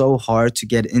try so hard to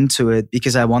get into it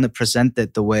because I want to present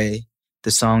it the way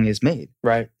the song is made.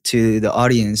 Right. To the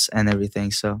audience and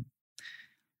everything. So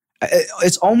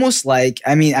it's almost like,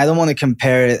 I mean, I don't want to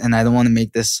compare it and I don't want to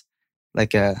make this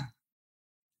like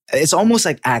it's almost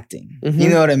like acting. You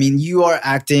know what I mean? You are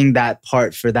acting that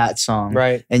part for that song.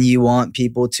 Right. And you want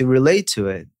people to relate to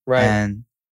it. Right. And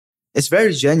it's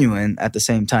very genuine at the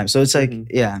same time. So it's like,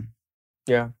 yeah.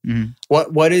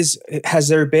 Has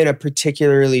there been a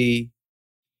particularly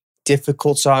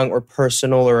difficult song or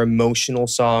personal or emotional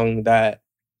song that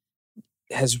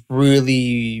has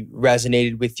really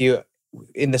resonated with you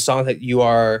in the songs that you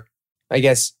are, I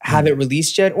guess, haven't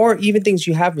released yet, or even things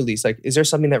you have released? Like, is there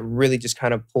something that really just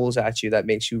kind of pulls at you that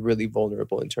makes you really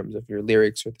vulnerable in terms of your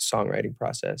lyrics or the songwriting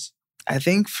process? I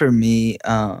think for me,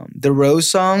 the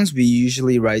Rose songs we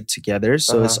usually write together,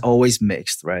 so it's always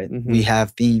mixed, right? We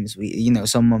have themes.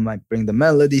 Someone might bring the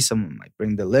melody, someone might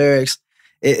bring the lyrics.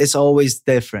 It's always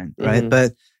different, right?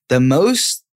 But the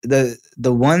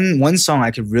one song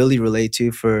I could really relate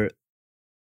to for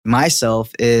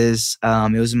myself is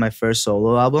it was in my first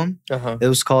solo album. It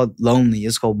was called Lonely.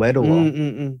 It's called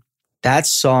Wedowo. That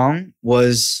song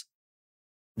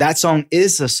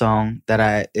is a song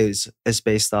that is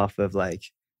based off of, like,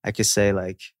 I could say,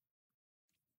 like,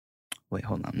 wait,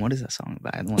 hold on. What is that song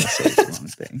about? I don't want to say the wrong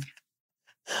thing.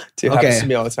 Dude, happens to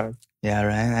me all the time. Yeah,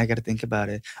 right. I got to think about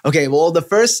it. Okay, well, the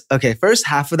first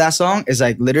half of that song is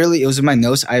like literally, it was in my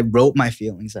notes. I wrote my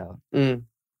feelings out.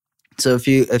 So if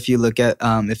you look at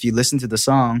if you listen to the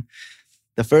song,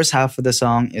 the first half of the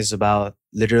song is about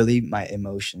literally my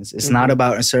emotions. It's not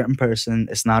about a certain person.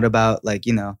 It's not about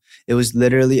it was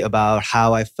literally about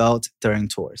how I felt during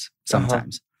tours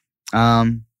sometimes.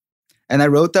 And I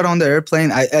wrote that on the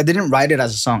airplane. I didn't write it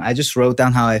as a song. I just wrote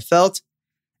down how I felt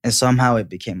and somehow it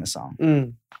became a song.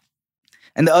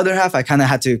 And the other half, I kind of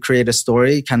had to create a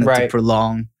story to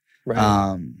prolong.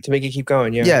 To make it keep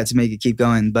going, yeah. Yeah, to make it keep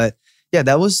going. But yeah,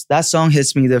 that song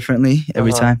hits me differently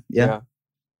every time. Yeah.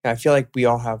 I feel like we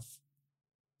all have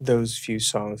those few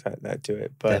songs that do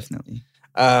it. But definitely.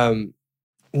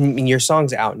 Your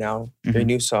song's out now, your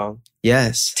new song.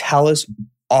 Yes. Tell us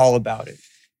all about it.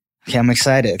 Okay, I'm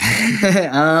excited.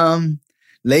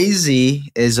 Lazy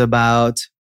is about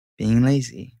being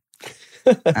lazy.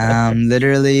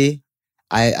 Literally,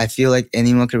 I feel like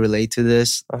anyone could relate to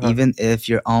this. Even if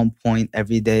you're on point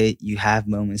every day, you have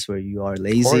moments where you are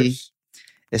lazy.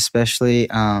 Especially,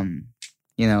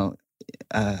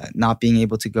 not being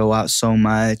able to go out so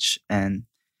much. And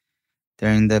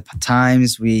during the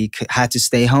times we had to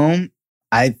stay home,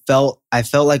 I felt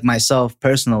like myself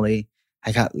personally,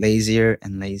 I got lazier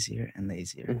and lazier and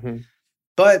lazier.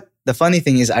 But the funny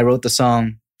thing is I wrote the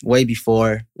song way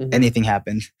before anything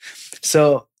happened.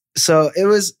 So it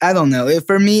was, I don't know.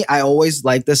 For me, I always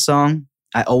liked this song.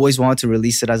 I always wanted to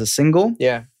release it as a single.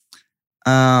 Yeah.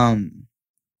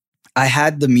 I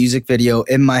had the music video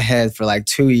in my head for like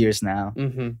 2 years now.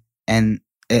 And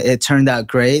it turned out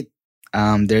great.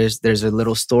 There's a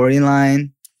little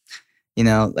storyline.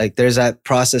 Like there's that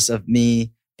process of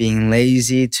me being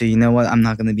lazy to, you know what, I'm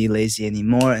not going to be lazy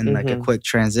anymore. And like a quick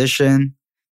transition.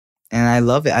 And I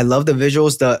love it. I love the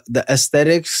visuals, the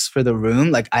aesthetics for the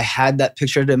room. Like I had that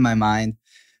pictured in my mind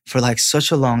for like such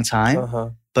a long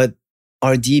time. But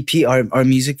our DP, our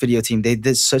music video team, they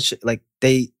did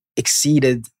they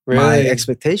exceeded my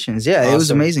expectations. Yeah, awesome. It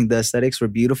was amazing. The aesthetics were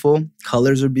beautiful.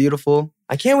 Colors were beautiful.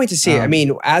 I can't wait to see it. I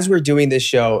mean, as we're doing this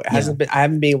show, I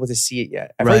haven't been able to see it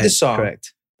yet. I've heard the song.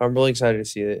 Correct. I'm really excited to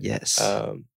see it. Yes.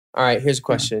 All right, here's a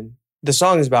question. The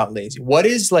song is about lazy. What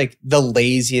is like the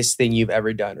laziest thing you've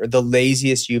ever done or the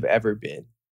laziest you've ever been?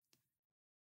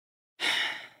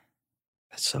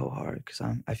 That's so hard because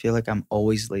I feel like I'm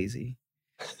always lazy.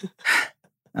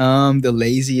 The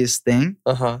laziest thing?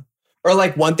 Or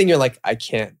like one thing you're like, I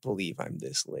can't believe I'm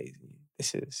this lazy.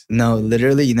 This is No,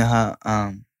 literally, you know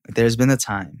how there's been a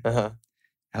time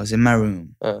I was in my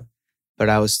room, but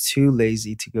I was too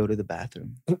lazy to go to the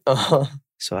bathroom.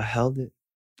 So I held it.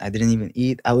 I didn't even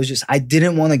eat. I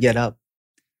didn't want to get up.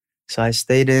 So I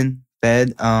stayed in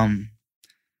bed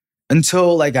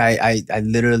until like I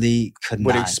literally could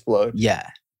would not explode. Yeah.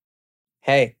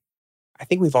 Hey, I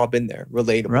think we've all been there.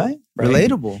 Relatable. Right?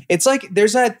 Relatable. It's like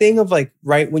there's that thing of like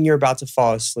right when you're about to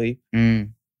fall asleep,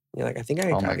 Mm. you're like, I think I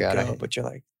Oh gotta my God, I go, hate but you're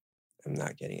like, I'm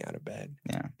not getting out of bed.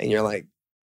 Yeah. And you're like,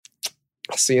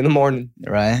 I'll see you in the morning.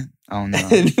 Right? Oh no.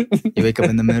 You wake up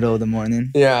in the middle of the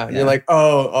morning. Yeah. You're like,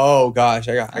 oh gosh,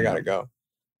 I gotta go.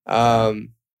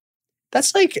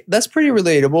 That's pretty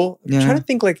relatable. I'm Yeah. trying to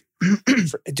think like,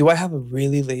 do I have a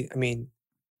really late? I mean,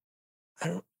 I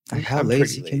don't. Like, how I'm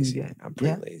lazy pretty can you lazy. get? I'm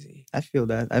pretty Yeah. lazy. I feel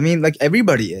that. I mean, like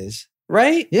everybody is.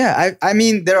 Right? Yeah. I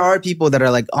mean, there are people that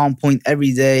are like on point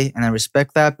every day, and I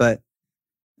respect that, but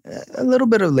a little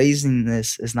bit of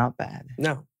laziness is not bad.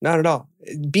 No, not at all.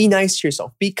 Be nice to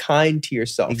yourself. Be kind to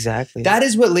yourself. Exactly. That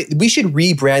is what we should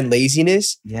rebrand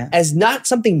laziness Yeah. as not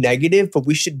something negative, but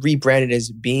we should rebrand it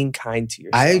as being kind to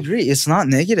yourself. I agree. It's not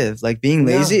negative. Like being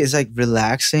lazy No. is like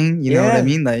relaxing. You know what I Yeah.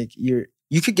 mean? Like you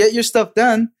could get your stuff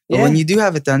done, but when you do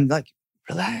have it done, like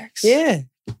relax. Yeah.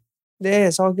 Yeah,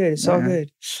 it's all good. It's all Yeah.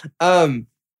 good.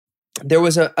 There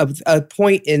was a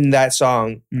point in that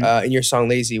song, Mm. in your song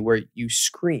Lazy, where you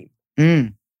scream.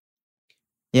 Mm.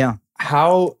 Yeah.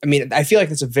 I feel like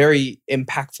it's a very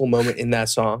impactful moment in that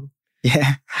song.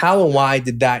 Yeah. How and why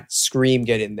did that scream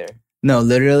get in there? No,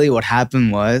 literally what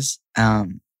happened was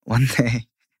one day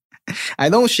I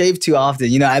don't shave too often.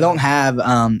 You know, I don't have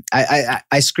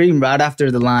I scream right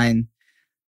after the line,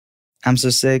 I'm so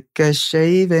sick of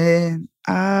shaving.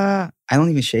 I don't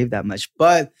even shave that much.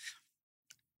 But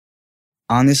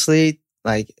honestly,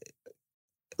 like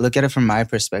look at it from my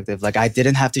perspective. Like I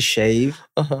didn't have to shave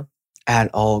at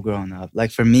all growing up.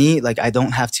 Like for me, like I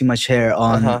don't have too much hair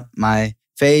on my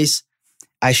face.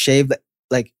 I shaved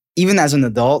like even as an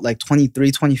adult, like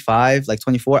 23, 25, like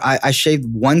 24, I shaved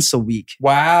once a week.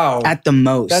 Wow. At the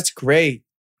most. That's great.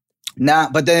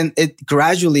 But then it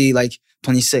gradually like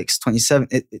 26, 27,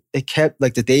 it kept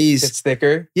like the days. It's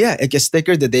thicker. Yeah, it gets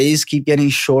thicker. The days keep getting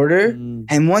shorter.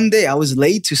 And one day I was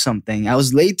late to something. I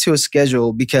was late to a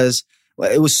schedule because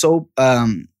it was so,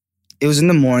 it was in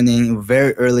the morning,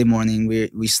 very early morning.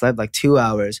 We slept like 2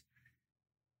 hours.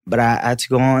 But I have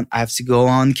to go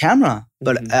on camera.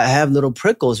 But I have little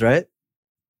prickles, right?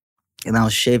 And I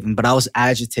was shaving, but I was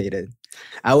agitated.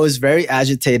 I was very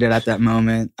agitated at that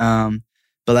moment. But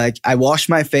like I washed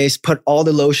my face, put all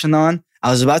the lotion on. I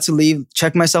was about to leave,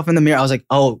 check myself in the mirror. I was like,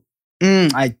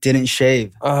 I didn't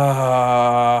shave. So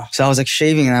I was like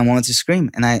shaving and I wanted to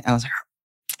scream. And I was like,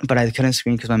 but I couldn't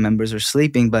scream because my members were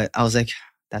sleeping. But I was like,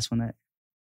 that's when I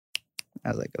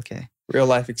was like, okay. Real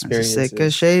life experience. Sick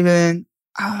of shaving.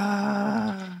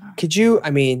 Could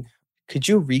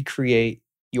you recreate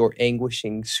your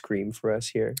anguishing scream for us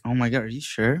here? Oh my God, are you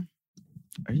sure?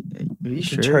 Are you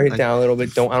sure? Turn it down a little bit.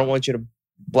 I don't want you to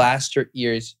blast your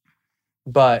ears,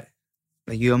 but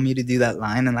like you want me to do that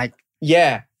line and like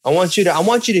yeah, I want you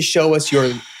to show us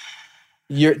your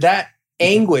that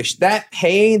anguish, that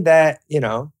pain, that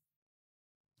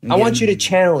I want you to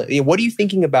channel it. What are you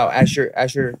thinking about as you're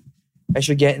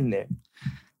getting there?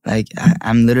 Like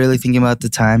I'm literally thinking about the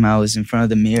time I was in front of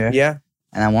the mirror. Yeah.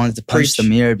 And I wanted to punch the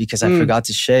mirror because I forgot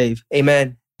to shave.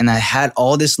 Amen. And I had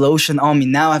all this lotion on me.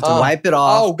 Now I have to wipe it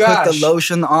off. Oh, gosh. Put the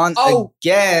lotion on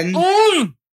again.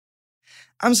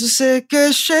 I'm so sick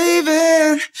of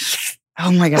shaving.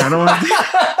 Oh my God, I don't want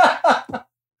to.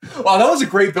 Wow, that was a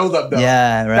great build-up though.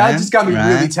 Yeah, right. That just got me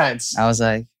really tense. I was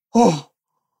like, oh.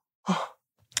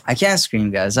 I can't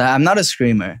scream, guys. I'm not a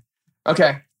screamer.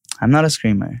 Okay. I'm not a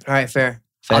screamer. All right, fair.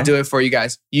 I'll do it for you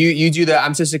guys. You do the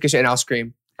I'm so sick of shit and I'll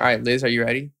scream. All right, Liz, are you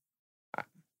ready?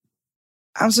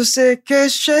 I'm so sick of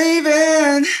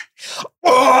shaving.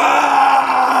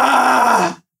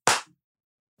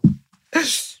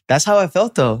 That's how I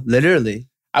felt though, literally.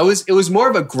 It was more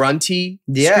of a grunty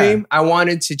scream. I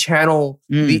wanted to channel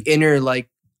the inner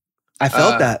I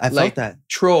felt that. I felt that.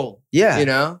 Troll.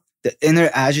 Yeah. The inner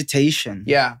agitation.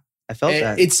 Yeah. I felt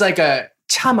that. It's like a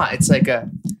chama. It's like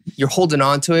you're holding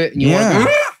on to it and you want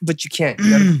to, but you can't.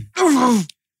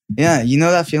 Yeah, you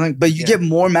know that feeling? But you get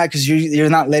more mad because you're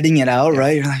not letting it out,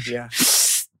 right? You're like,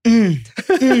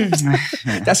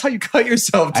 That's how you cut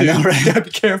yourself, dude. I know, right? You gotta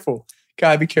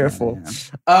be careful.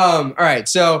 All right,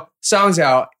 so song's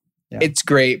out. Yeah. It's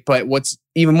great, but what's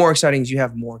even more exciting is you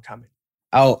have more coming.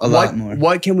 Oh, a lot more.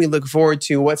 What can we look forward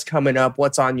to? What's coming up?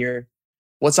 What's on your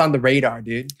What's on the radar,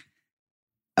 dude?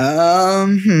 The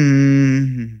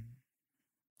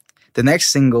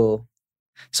next single.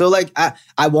 So like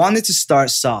I wanted to start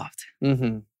soft.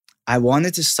 Mm-hmm. I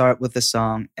wanted to start with the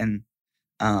song, and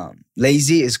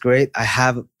Lazy is great. I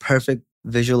have a perfect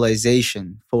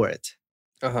visualization for it.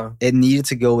 It needed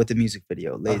to go with the music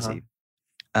video, Lazy.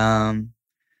 And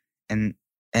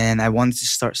I wanted to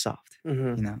start soft. You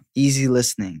know, easy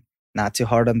listening, not too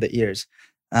hard on the ears.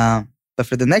 But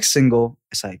for the next single,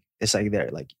 it's like there,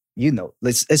 like, you know,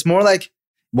 it's more like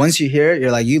once you hear it,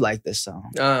 you're like, you like this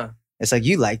song. It's like,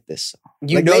 you like this song.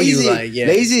 You like know, Lazy, you like, yeah.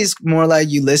 Lazy is more like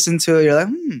you listen to it, you're like,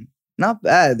 not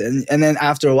bad. And then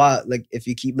after a while, like if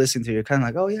you keep listening to it, you're kind of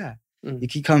like, oh yeah. You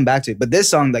keep coming back to it. But this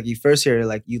song, like you first hear it,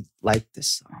 like, you like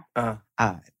this song.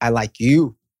 I like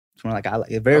you. It's more like I like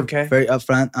it. Very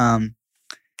upfront.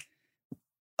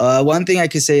 One thing I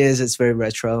could say is it's very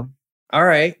retro. All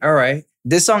right.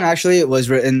 This song actually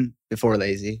was written before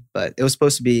Lazy, but it was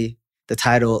supposed to be the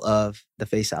title of the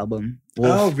Face album.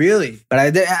 Wolf. Oh, really? But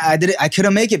I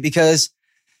couldn't make it because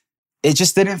it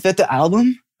just didn't fit the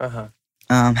album.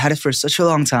 Had it for such a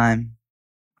long time.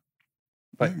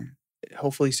 But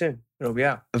hopefully soon it'll be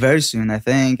out. Very soon, I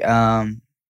think.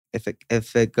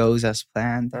 If it goes as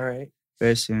planned. All right.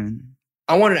 Very soon.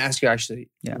 I wanted to ask you actually,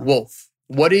 Wolf.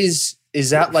 What is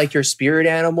that like your spirit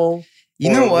animal?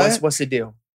 You know what? What's the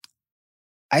deal?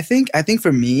 I think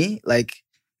for me, like,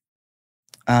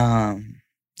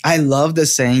 I love the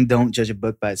saying, don't judge a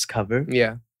book by its cover.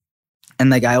 Yeah. And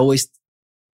like I always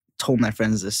told my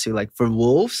friends this too. Like for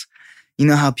wolves, you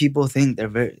know how people think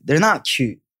they're not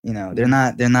cute. You know, they're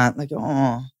not like,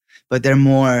 oh, but they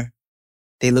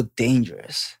look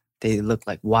dangerous. They look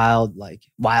like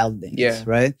wildlings,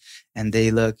 right? And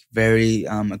they look very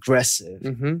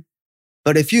aggressive.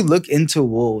 But if you look into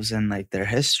wolves and like their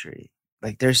history,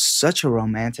 like they're such a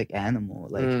romantic animal.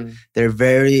 Like they're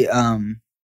very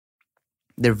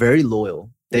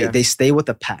loyal. They stay with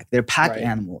the pack. They're pack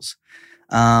animals.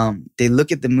 They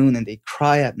look at the moon and they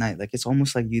cry at night. Like it's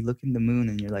almost like you look in the moon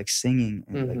and you're like singing.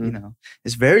 And like, you know,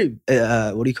 it's very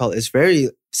what do you call it? It's very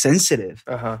sensitive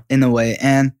in a way.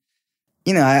 And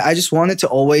you know, I just wanted to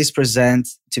always present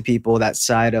to people that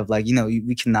side of like, you know,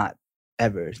 we cannot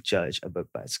ever judge a book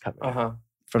by its cover.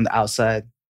 From the outside,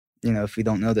 you know, if we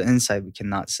don't know the inside, we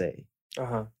cannot say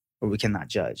or we cannot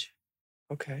judge.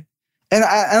 Okay. And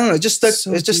I don't know, it just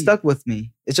stuck with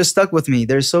me. It just stuck with me.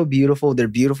 They're so beautiful. They're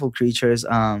beautiful creatures.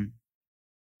 Yeah,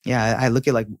 I look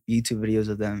at like YouTube videos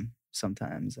of them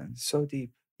sometimes. And so deep.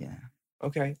 Yeah.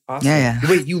 Okay. Awesome. Yeah.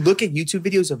 Wait, you look at YouTube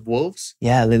videos of wolves?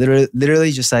 Yeah,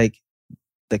 literally just like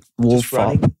wolf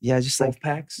running? Yeah, just wolf like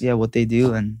packs? Yeah, what they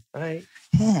do. And all right.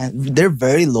 Yeah, they're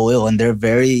very loyal and they're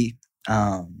very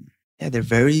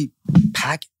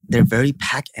pack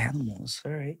animals.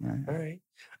 All right. Yeah. All right.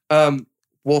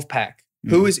 Wolf pack.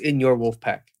 Who is in your wolf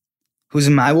pack? Who's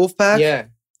in my wolf pack? Yeah.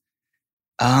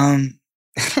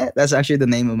 That's actually the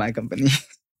name of my company.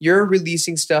 You're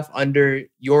releasing stuff under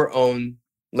your own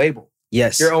label.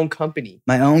 Yes. Your own company.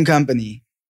 My own company.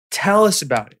 Tell us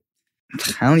about it.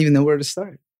 I don't even know where to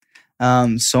start.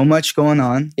 So much going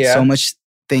on. Yeah. So much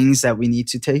things that we need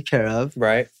to take care of.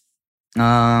 Right.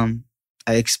 I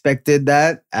expected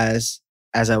that as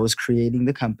I was creating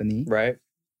the company. Right.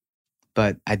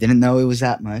 But I didn't know it was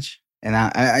that much. And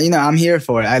I you know, I'm here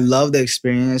for it. I love the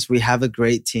experience. We have a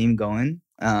great team going.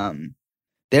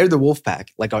 They're the wolf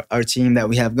pack. Like our team that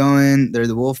we have going, they're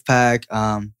the wolf pack.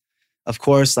 Of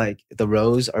course, like the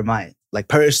rows are my like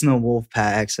personal wolf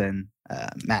packs, and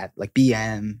Matt, like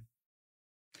BM,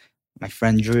 my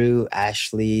friend Drew,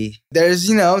 Ashley.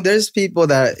 There's people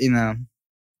that, you know,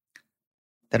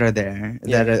 that are there,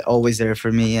 that are always there for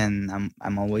me, and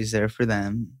I'm always there for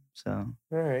them. So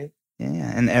all right.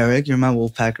 Yeah. And Eric, you're my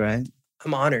wolf pack, right?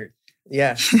 I'm honored.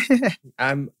 Yeah.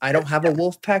 I don't have a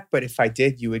wolf pack, but if I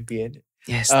did, you would be in it.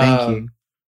 Yes, thank you.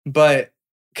 But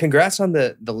congrats on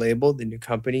the label, the new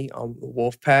company, on the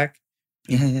wolf pack.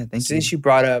 Yeah, thank you. Since you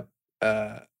brought up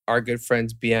our good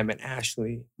friends BM and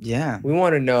Ashley, yeah, we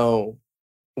want to know,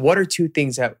 what are two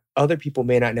things that other people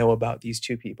may not know about these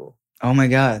two people? Oh my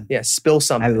God. Yeah, spill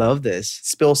something. I love this.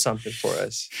 Spill something for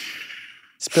us.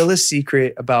 Spill a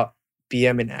secret about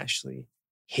BM and Ashley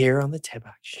here on the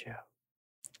Tebak Show.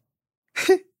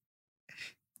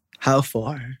 How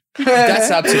far?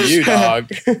 That's up to you, dog.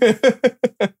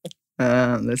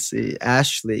 Let's see.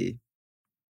 Ashley.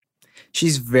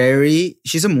 She's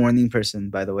a morning person,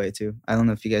 by the way, too. I don't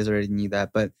know if you guys already knew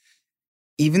that, but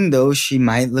even though she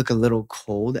might look a little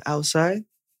cold outside,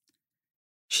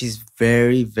 she's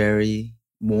very, very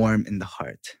warm in the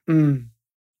heart.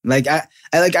 Like I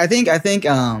think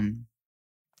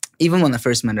even when I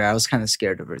first met her, I was kind of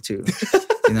scared of her too.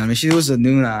 You know what I mean? She was a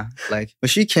Nuna. Like, but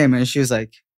she came and she was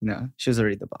like, you know, she was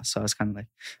already the boss. So I was kind of like,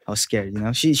 I was scared, you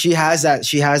know? She has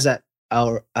that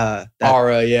aura,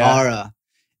 aura.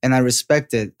 And I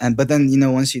respect it. But then, you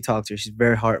know, once you talk to her, she's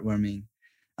very heartwarming.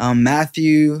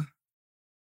 Matthew.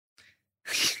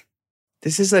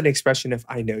 This is an expression of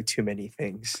I know too many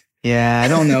things. Yeah, I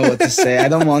don't know what to say. I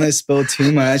don't want to spill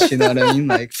too much, you know what I mean?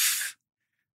 Like,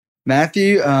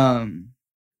 Matthew, and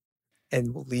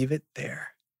we'll leave it there.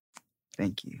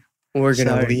 Thank you. We're going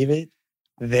to leave it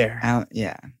there.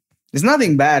 Yeah. It's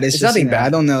nothing bad. It's just, nothing bad. I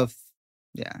don't know if,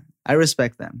 yeah, I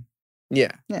respect them.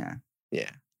 Yeah. Yeah.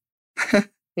 Yeah.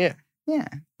 Yeah. Yeah.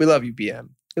 We love you, BM.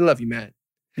 We love you, Matt.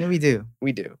 Yeah, we do.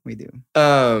 We do. We do.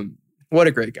 What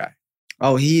a great guy.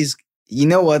 Oh, you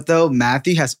know what though?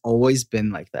 Matthew has always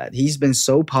been like that. He's been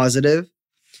so positive.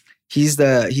 He's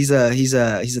a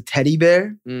teddy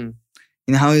bear. Mm.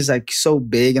 You know how he's like so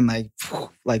big and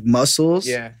like muscles?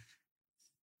 Yeah.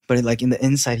 But like in the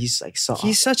inside, he's like soft.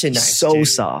 He's such a nice so dude.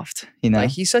 soft, you know?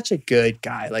 Like he's such a good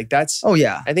guy. Like that's. Oh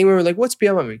yeah. I think we were like, what's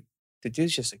BM? I mean, the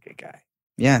dude's just a good guy.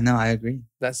 Yeah, no, I agree.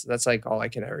 That's like all I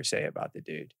can ever say about the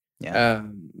dude. Yeah.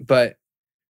 But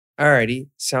alrighty,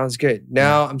 sounds good.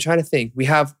 Now I'm trying to think. We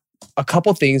have a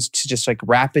couple things to just like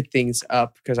wrap things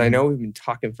up because I know we've been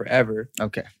talking forever.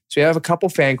 Okay. So we have a couple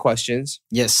fan questions.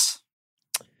 Yes.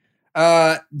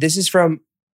 This is from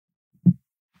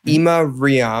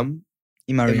Imariam.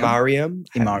 Imariam.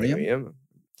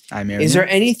 Is there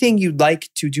anything you'd like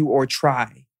to do or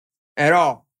try at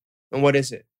all? And what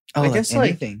is it? Oh, I like guess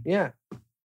anything. Yeah.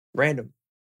 Random.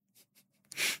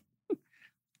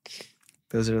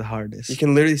 Those are the hardest. You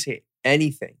can literally say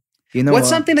anything. You know what's what?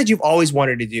 something that you've always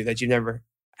wanted to do that you never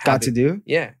got to do?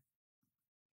 Yeah.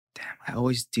 Damn, I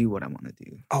always do what I want to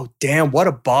do. Oh, damn. What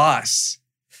a boss.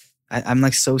 I'm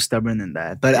like so stubborn in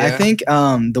that. But I Yeah. think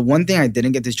the one thing I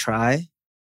didn't get to try,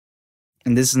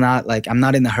 and this is not like, I'm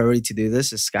not in a hurry to do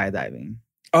this, is skydiving.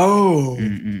 Oh.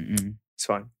 Mm-mm-mm. It's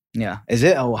fun. Yeah. Is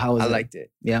it? Oh, how is it? I liked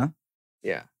it. Yeah?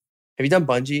 Yeah. Have you done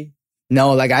bungee?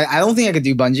 No, like I don't think I could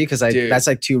do bungee because Dude. that's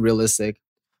like too realistic.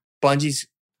 Bungee's,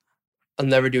 I'll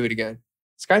never do it again.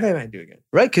 Skydiving, I'd do again.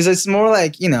 Right? Because it's more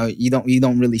like, you know, you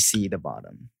don't really see the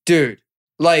bottom. Dude,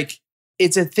 like,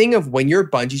 it's a thing of when you're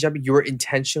bungee jumping, you're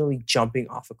intentionally jumping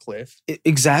off a cliff.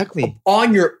 Exactly.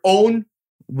 On your own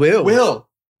will.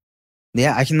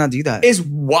 Yeah, I cannot do that. It's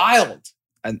wild.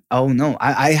 Oh no,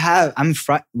 I'm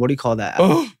frightened. What do you call that?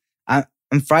 Oh.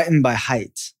 I'm frightened by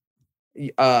heights.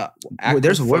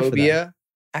 There's a word for that.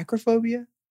 Acrophobia?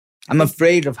 I'm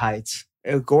afraid of heights.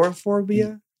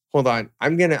 Agoraphobia? Hold on.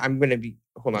 I'm gonna be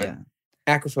hold on. Yeah.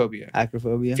 Acrophobia.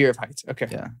 Acrophobia. Fear of heights. Okay.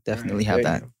 Yeah, definitely All right,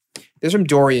 have there that. you go. This is from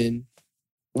Dorian.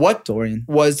 What Dorian.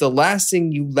 was the last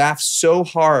thing you laughed so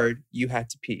hard you had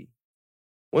to pee?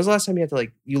 When was the last time you had to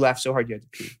you laughed so hard you had to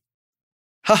pee?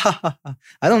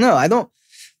 I don't know.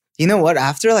 You know what?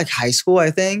 After like high school,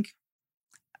 I think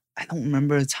I don't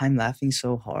remember a time laughing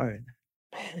so hard.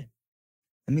 Man.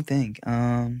 Let me think.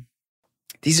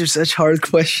 These are such hard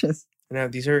questions. No,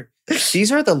 these are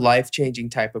the life-changing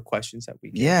type of questions that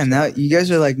we get. Yeah, now you guys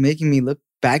are like making me look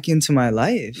back into my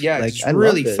life. Yeah, like just I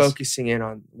really love this. focusing in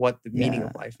on what the meaning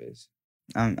of life is.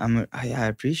 Yeah, I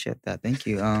appreciate that. Thank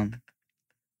you.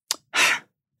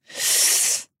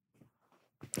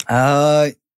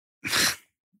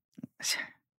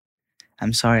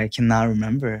 I'm sorry, I cannot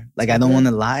remember. Like, I don't want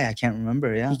to lie. I can't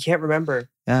remember. Yeah. He can't remember.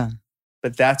 Yeah.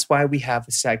 But that's why we have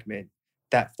a segment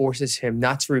that forces him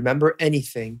not to remember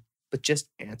anything, but just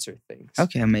answer things.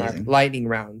 Okay, amazing. Lightning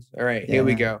rounds. All right, here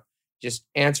we go. Just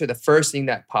answer the first thing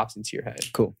that pops into your head.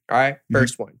 Cool. All right,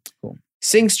 first one. Cool.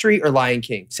 Sing Street or Lion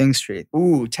King? Sing Street.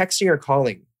 Ooh, texting or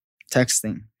calling?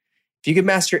 Texting. If you could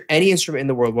master any instrument in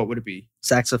the world, what would it be?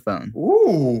 Saxophone.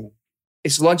 Ooh.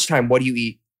 It's lunchtime. What do you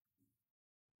eat?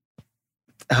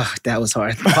 Oh, that was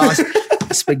hard.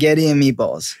 Spaghetti and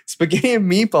meatballs. Spaghetti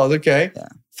and meatballs. Okay. Yeah.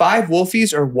 5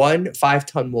 Wolfies or 1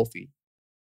 5-ton Wolfie?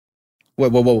 Whoa.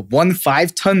 1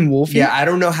 5-ton Wolfie? Yeah, I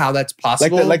don't know how that's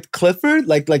possible. Like Clifford?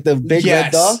 Like the big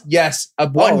red dog? Yes.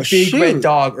 One big red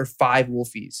dog or 5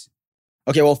 Wolfies.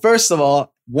 Okay, well, first of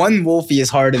all, 1 Wolfie is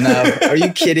hard enough. Are you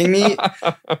kidding me?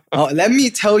 Let me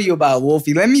tell you about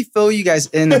Wolfie. Let me fill you guys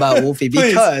in about Wolfie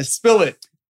because spill it.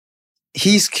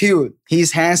 He's cute.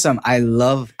 He's handsome. I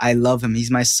love him.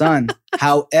 He's my son.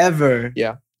 However,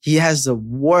 he has the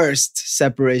worst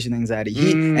separation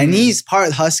anxiety. And he's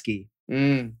part husky.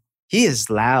 He is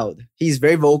loud. He's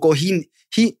very vocal. He's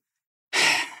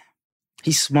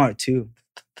smart too.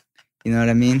 You know what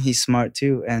I mean? He's smart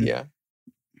too. And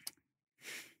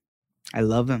I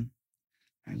love him.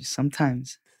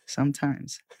 Sometimes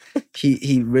Sometimes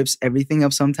he rips everything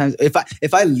up. Sometimes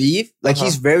if I leave, like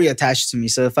he's very attached to me.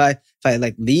 So if I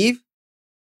like leave,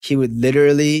 he would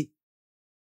literally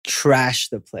trash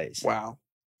the place. Wow.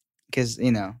 Because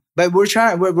but we're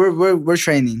trying. We're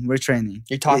training. We're training.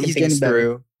 You're talking things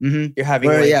through. Mm-hmm. You're having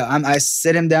I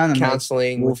sit him down.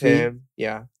 Counseling with him.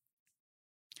 Yeah.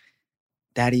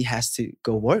 Daddy has to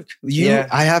go work.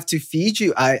 I have to feed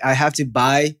you. I have to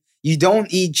buy. You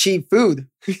don't eat cheap food.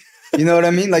 You know what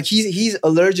I mean? Like he's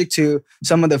allergic to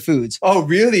some of the foods. Oh,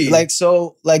 really? Like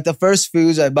the first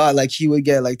foods I bought, like he would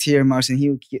get like tear marks and he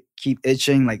would keep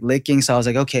itching, like licking. So I was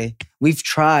like, okay, we've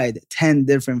tried 10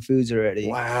 different foods already.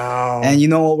 Wow. And you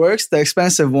know what works? The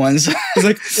expensive ones. It's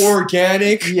like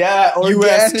organic. Yeah,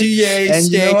 organic. USDA and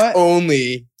steak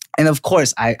only. And of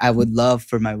course, I would love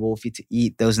for my Wolfie to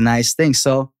eat those nice things.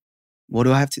 So what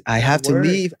do I have to? I have to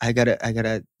leave. I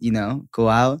gotta, go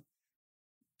out.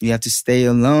 You have to stay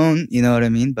alone. You know what I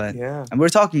mean? But and we're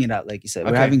talking it out, like you said.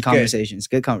 We're having conversations.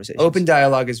 Good conversations. Open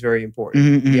dialogue is very important.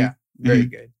 Mm-hmm, yeah, very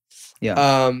good.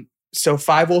 Yeah. So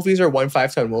 5 Wolfies or 1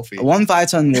 5-ton Wolfie? 1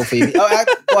 5-ton Wolfie.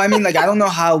 I mean, like I don't know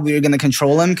how we're gonna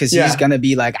control him because he's gonna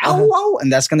be like ow, ow,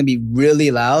 and that's gonna be really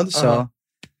loud. So.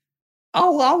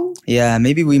 Oh, wow. Yeah,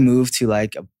 maybe we move to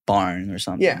like a barn or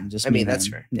something. Yeah, just that's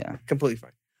fair. Yeah, completely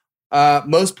fine.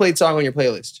 Most played song on your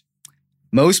playlist?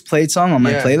 Most played song on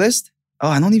my playlist? Oh,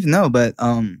 I don't even know, but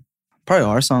probably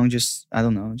our song. Just I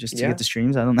don't know, just to get the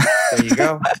streams. I don't know. There you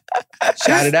go.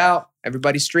 Shout it out.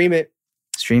 Everybody, stream it.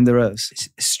 Stream the Rose.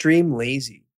 Stream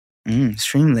Lazy.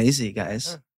 Stream Lazy,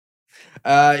 guys.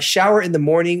 Shower in the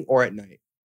morning or at night?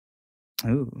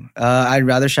 Ooh, I'd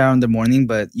rather shower in the morning,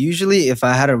 but usually if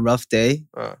I had a rough day,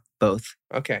 both.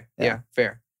 Okay, yeah,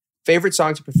 fair. Favorite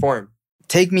song to perform?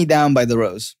 Take Me Down by The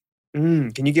Rose.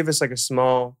 Can you give us like a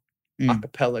small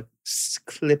acapella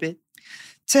clip it?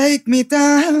 Take me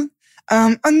down,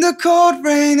 I'm under cold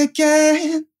rain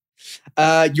again.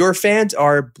 Your fans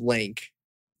are blank.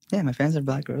 Yeah, my fans are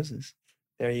Black Roses.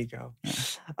 There you go.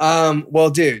 Well,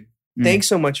 dude, thanks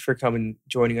so much for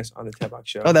joining us on the TED Box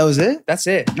Show. Oh, that was it? That's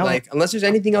it. No. Like, unless there's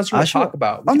anything else you want to talk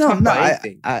about.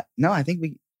 I think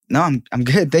we. No, I'm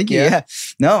good. Thank you. Yeah.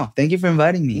 No, thank you for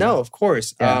inviting me. No, of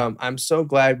course. Yeah. I'm so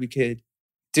glad we could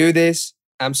do this.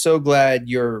 I'm so glad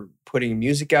you're putting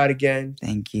music out again.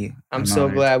 Thank you. I'm so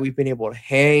glad we've been able to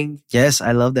hang. Yes,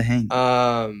 I love the hang.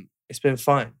 It's been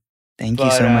fun. Thank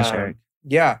you so much, Eric.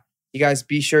 Yeah. You guys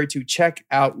be sure to check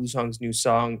out Wusong's new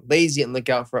song, Lazy, and look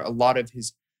out for a lot of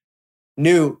his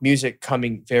new music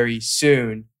coming very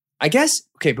soon. I guess,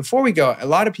 okay, before we go, a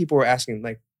lot of people were asking,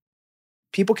 like,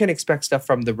 people can expect stuff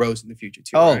from The Rose in the future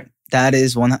too, right? That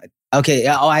is one. Okay,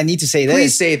 I need to say this.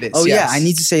 Please say this. Oh, yes. Yeah, I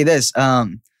need to say this.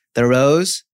 The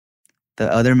Rose,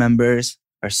 the other members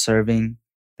are serving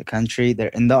the country. They're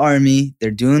in the army.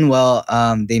 They're doing well.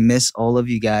 They miss all of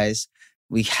you guys.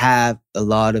 We have a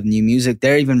lot of new music.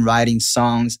 They're even writing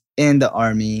songs in the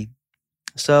army.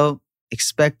 So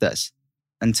expect us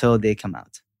until they come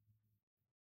out.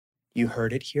 You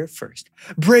heard it here first.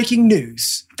 Breaking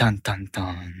news. Dun, dun,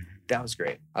 dun. That was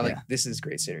great. This is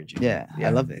great synergy. Yeah, I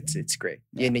love it. It's great.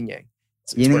 Yin and yang.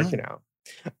 It's working out.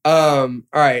 All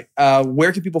right.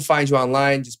 Where can people find you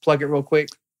online? Just plug it real quick.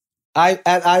 At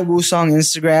Wusong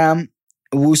Instagram,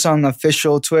 Wusong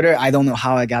Official Twitter. I don't know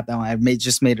how I got that one. I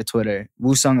just made a Twitter.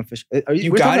 Wusong Official.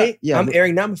 You got it? Yeah. I'm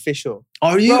Eric. Now I'm official.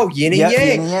 Are you? Bro, yin and yang.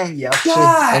 Yin and yang. Yeah.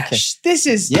 Gosh, this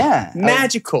is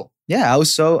magical. I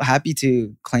was so happy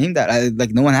to claim that.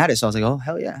 No one had it, so I was like, oh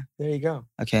hell yeah. There you go.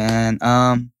 Okay, and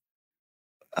I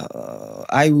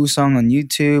Wusong on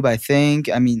YouTube. I think.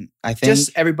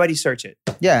 Just everybody search it.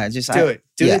 Yeah, just do it.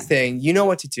 Do the thing. You know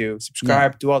what to do.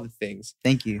 Subscribe. Do all the things.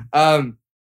 Thank you.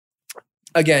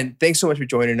 Again, thanks so much for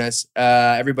joining us.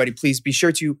 Everybody, please be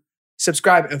sure to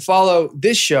subscribe and follow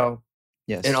this show.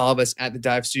 Yes. And all of us at the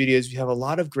Dive Studios. We have a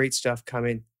lot of great stuff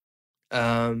coming.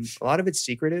 A lot of it's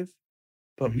secretive,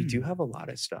 but we do have a lot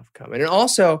of stuff coming. And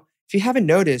also, if you haven't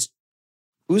noticed,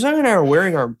 Wusong and I are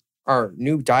wearing our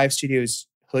new Dive Studios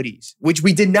hoodies, which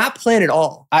we did not plan at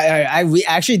all. We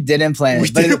actually didn't plan it. We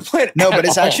didn't plan it. No, but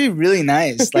it's actually really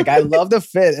nice. Like, I love the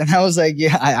fit. And I was like,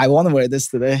 yeah, I want to wear this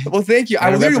today. Well, thank you.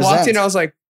 I literally walked in and I was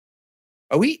like,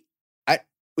 are we?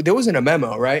 There wasn't a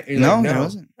memo, right? No, like, there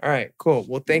wasn't. All right, cool.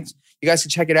 Well, thanks. You guys can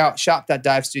check it out.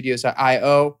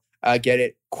 shop.divestudios.io. Get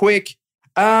it quick.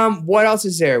 What else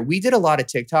is there? We did a lot of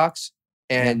TikToks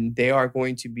and they are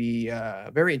going to be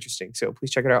very interesting. So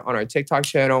please check it out on our TikTok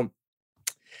channel.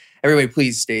 Everybody,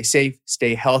 please stay safe,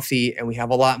 stay healthy, and we have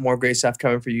a lot more great stuff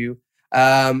coming for you.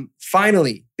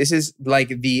 Finally, this is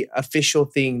like the official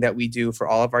thing that we do for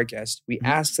all of our guests. We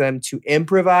ask them to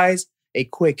improvise a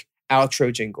quick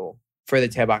outro jingle for the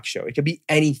Taebak show. It could be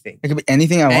anything. It could be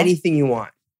anything I want. Anything you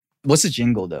want. What's a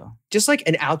jingle though? Just like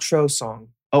an outro song.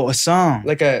 Oh, a song.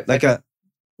 Like a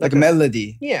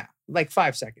melody. Yeah, like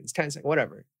 5 seconds, 10 seconds,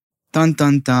 whatever. Dun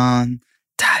dun dun.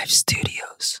 Dive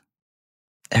Studios.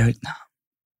 Eric Nam.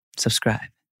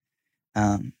 Subscribe.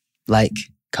 Like,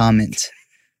 comment.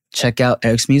 Check out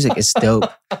Eric's music. It's dope.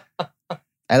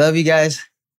 I love you guys.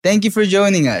 Thank you for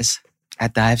joining us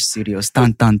at Dive Studios.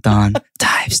 Dun dun dun.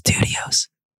 Dive Studios.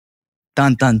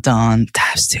 Dun dun dun.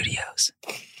 Dive Studios.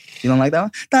 You don't like that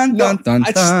one? Dun dun dun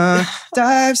dun.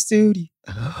 Dive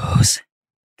Studios.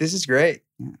 This is great.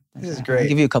 Yeah, this is great. I'll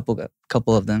give you a couple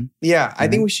of them. Yeah, I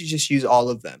think we should just use all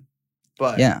of them.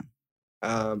 But yeah.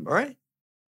 All right.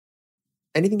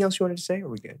 Anything else you wanted to say? Or are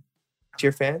we good? To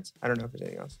your fans? I don't know if there's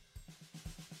anything else.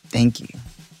 Thank you.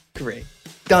 Great.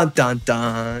 Dun dun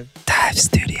dun. Dive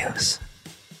Studios.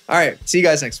 All right. See you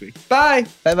guys next week. Bye.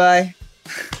 Bye bye.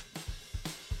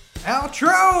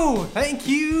 Outro! Thank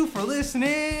you for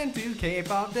listening to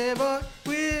K-Pop Debug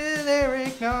with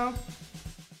Eric Nam.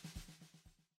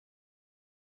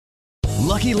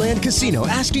 Lucky Land Casino,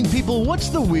 asking people, what's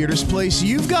the weirdest place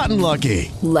you've gotten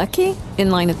lucky? Lucky? In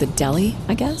line at the deli,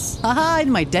 I guess? Aha,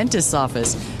 in my dentist's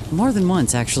office. More than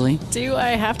once, actually. Do I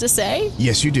have to say?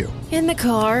 Yes, you do. In the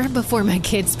car before my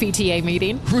kids' PTA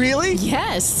meeting. Really?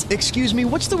 Yes. Excuse me,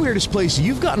 what's the weirdest place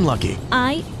you've gotten lucky?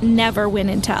 I never win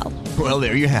and tell. Well,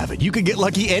 there you have it. You can get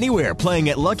lucky anywhere, playing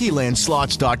at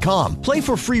LuckyLandSlots.com. Play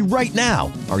for free right now.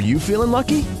 Are you feeling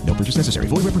lucky? No purchase necessary.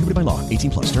 Void where prohibited by law.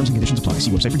 18+. Terms and conditions apply.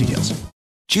 See website for details.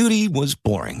 Judy was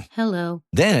boring. Hello.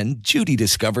 Then Judy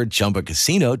discovered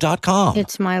ChumbaCasino.com.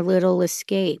 It's my little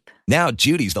escape. Now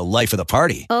Judy's the life of the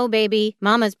party. Oh, baby,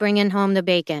 mama's bringing home the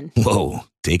bacon. Whoa,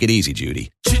 take it easy,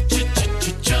 Judy.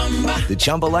 The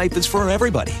Chumba life is for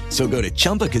everybody. So go to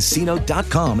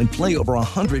ChumbaCasino.com and play over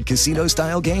 100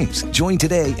 casino-style games. Join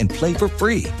today and play for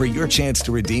free for your chance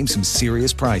to redeem some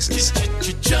serious prizes.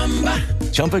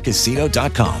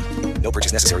 ChumbaCasino.com. No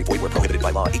purchase necessary. Void where prohibited by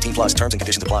law. 18+. Terms and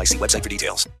conditions apply. See website for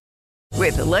details.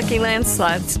 With the Lucky Land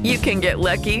Slots, you can get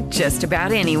lucky just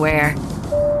about anywhere.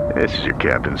 This is your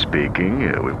captain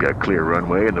speaking. We've got clear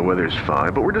runway and the weather's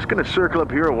fine, but we're just going to circle up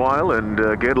here a while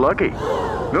and get lucky.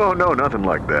 No, nothing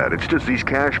like that. It's just these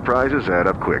cash prizes add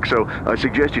up quick. So I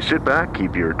suggest you sit back,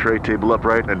 keep your tray table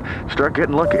upright, and start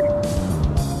getting lucky.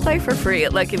 Play for free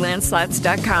at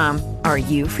LuckyLandSlots.com. Are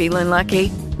you feeling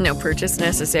lucky? No purchase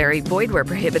necessary. Void where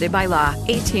prohibited by law.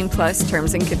 18+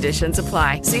 terms and conditions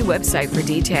apply. See website for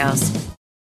details.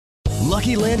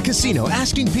 Lucky Land Casino,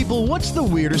 asking people, what's the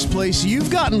weirdest place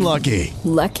you've gotten lucky?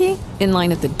 Lucky? In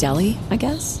line at the deli, I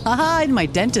guess? Aha, in my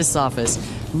dentist's office.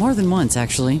 More than once,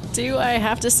 actually. Do I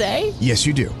have to say? Yes,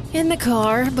 you do. In the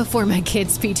car before my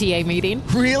kids' PTA meeting.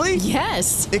 Really?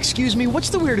 Yes. Excuse me, what's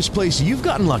the weirdest place you've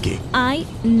gotten lucky? I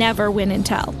never win and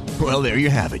tell. Well, there you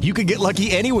have it. You can get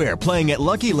lucky anywhere, playing at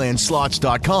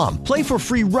LuckyLandSlots.com. Play for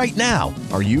free right now.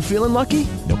 Are you feeling lucky?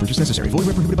 No purchase necessary. Void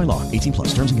where prohibited by law.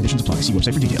 18+. Terms and conditions apply. See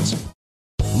website for details.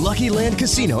 Lucky Land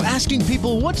Casino, asking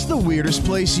people, what's the weirdest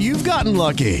place you've gotten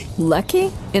lucky?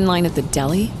 Lucky? In line at the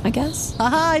deli, I guess?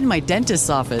 Aha, in my dentist's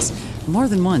office. More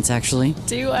than once, actually.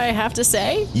 Do I have to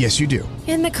say? Yes, you do.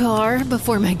 In the car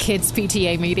before my kids'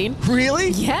 PTA meeting. Really?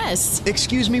 Yes.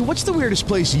 Excuse me, what's the weirdest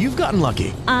place you've gotten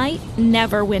lucky? I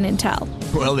never win and tell.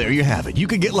 Well, there you have it. You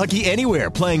can get lucky anywhere,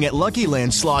 playing at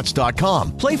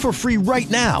LuckyLandSlots.com. Play for free right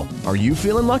now. Are you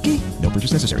feeling lucky? No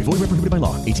purchase necessary. Void where prohibited by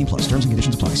law. 18+. Terms and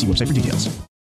conditions apply. See website for details.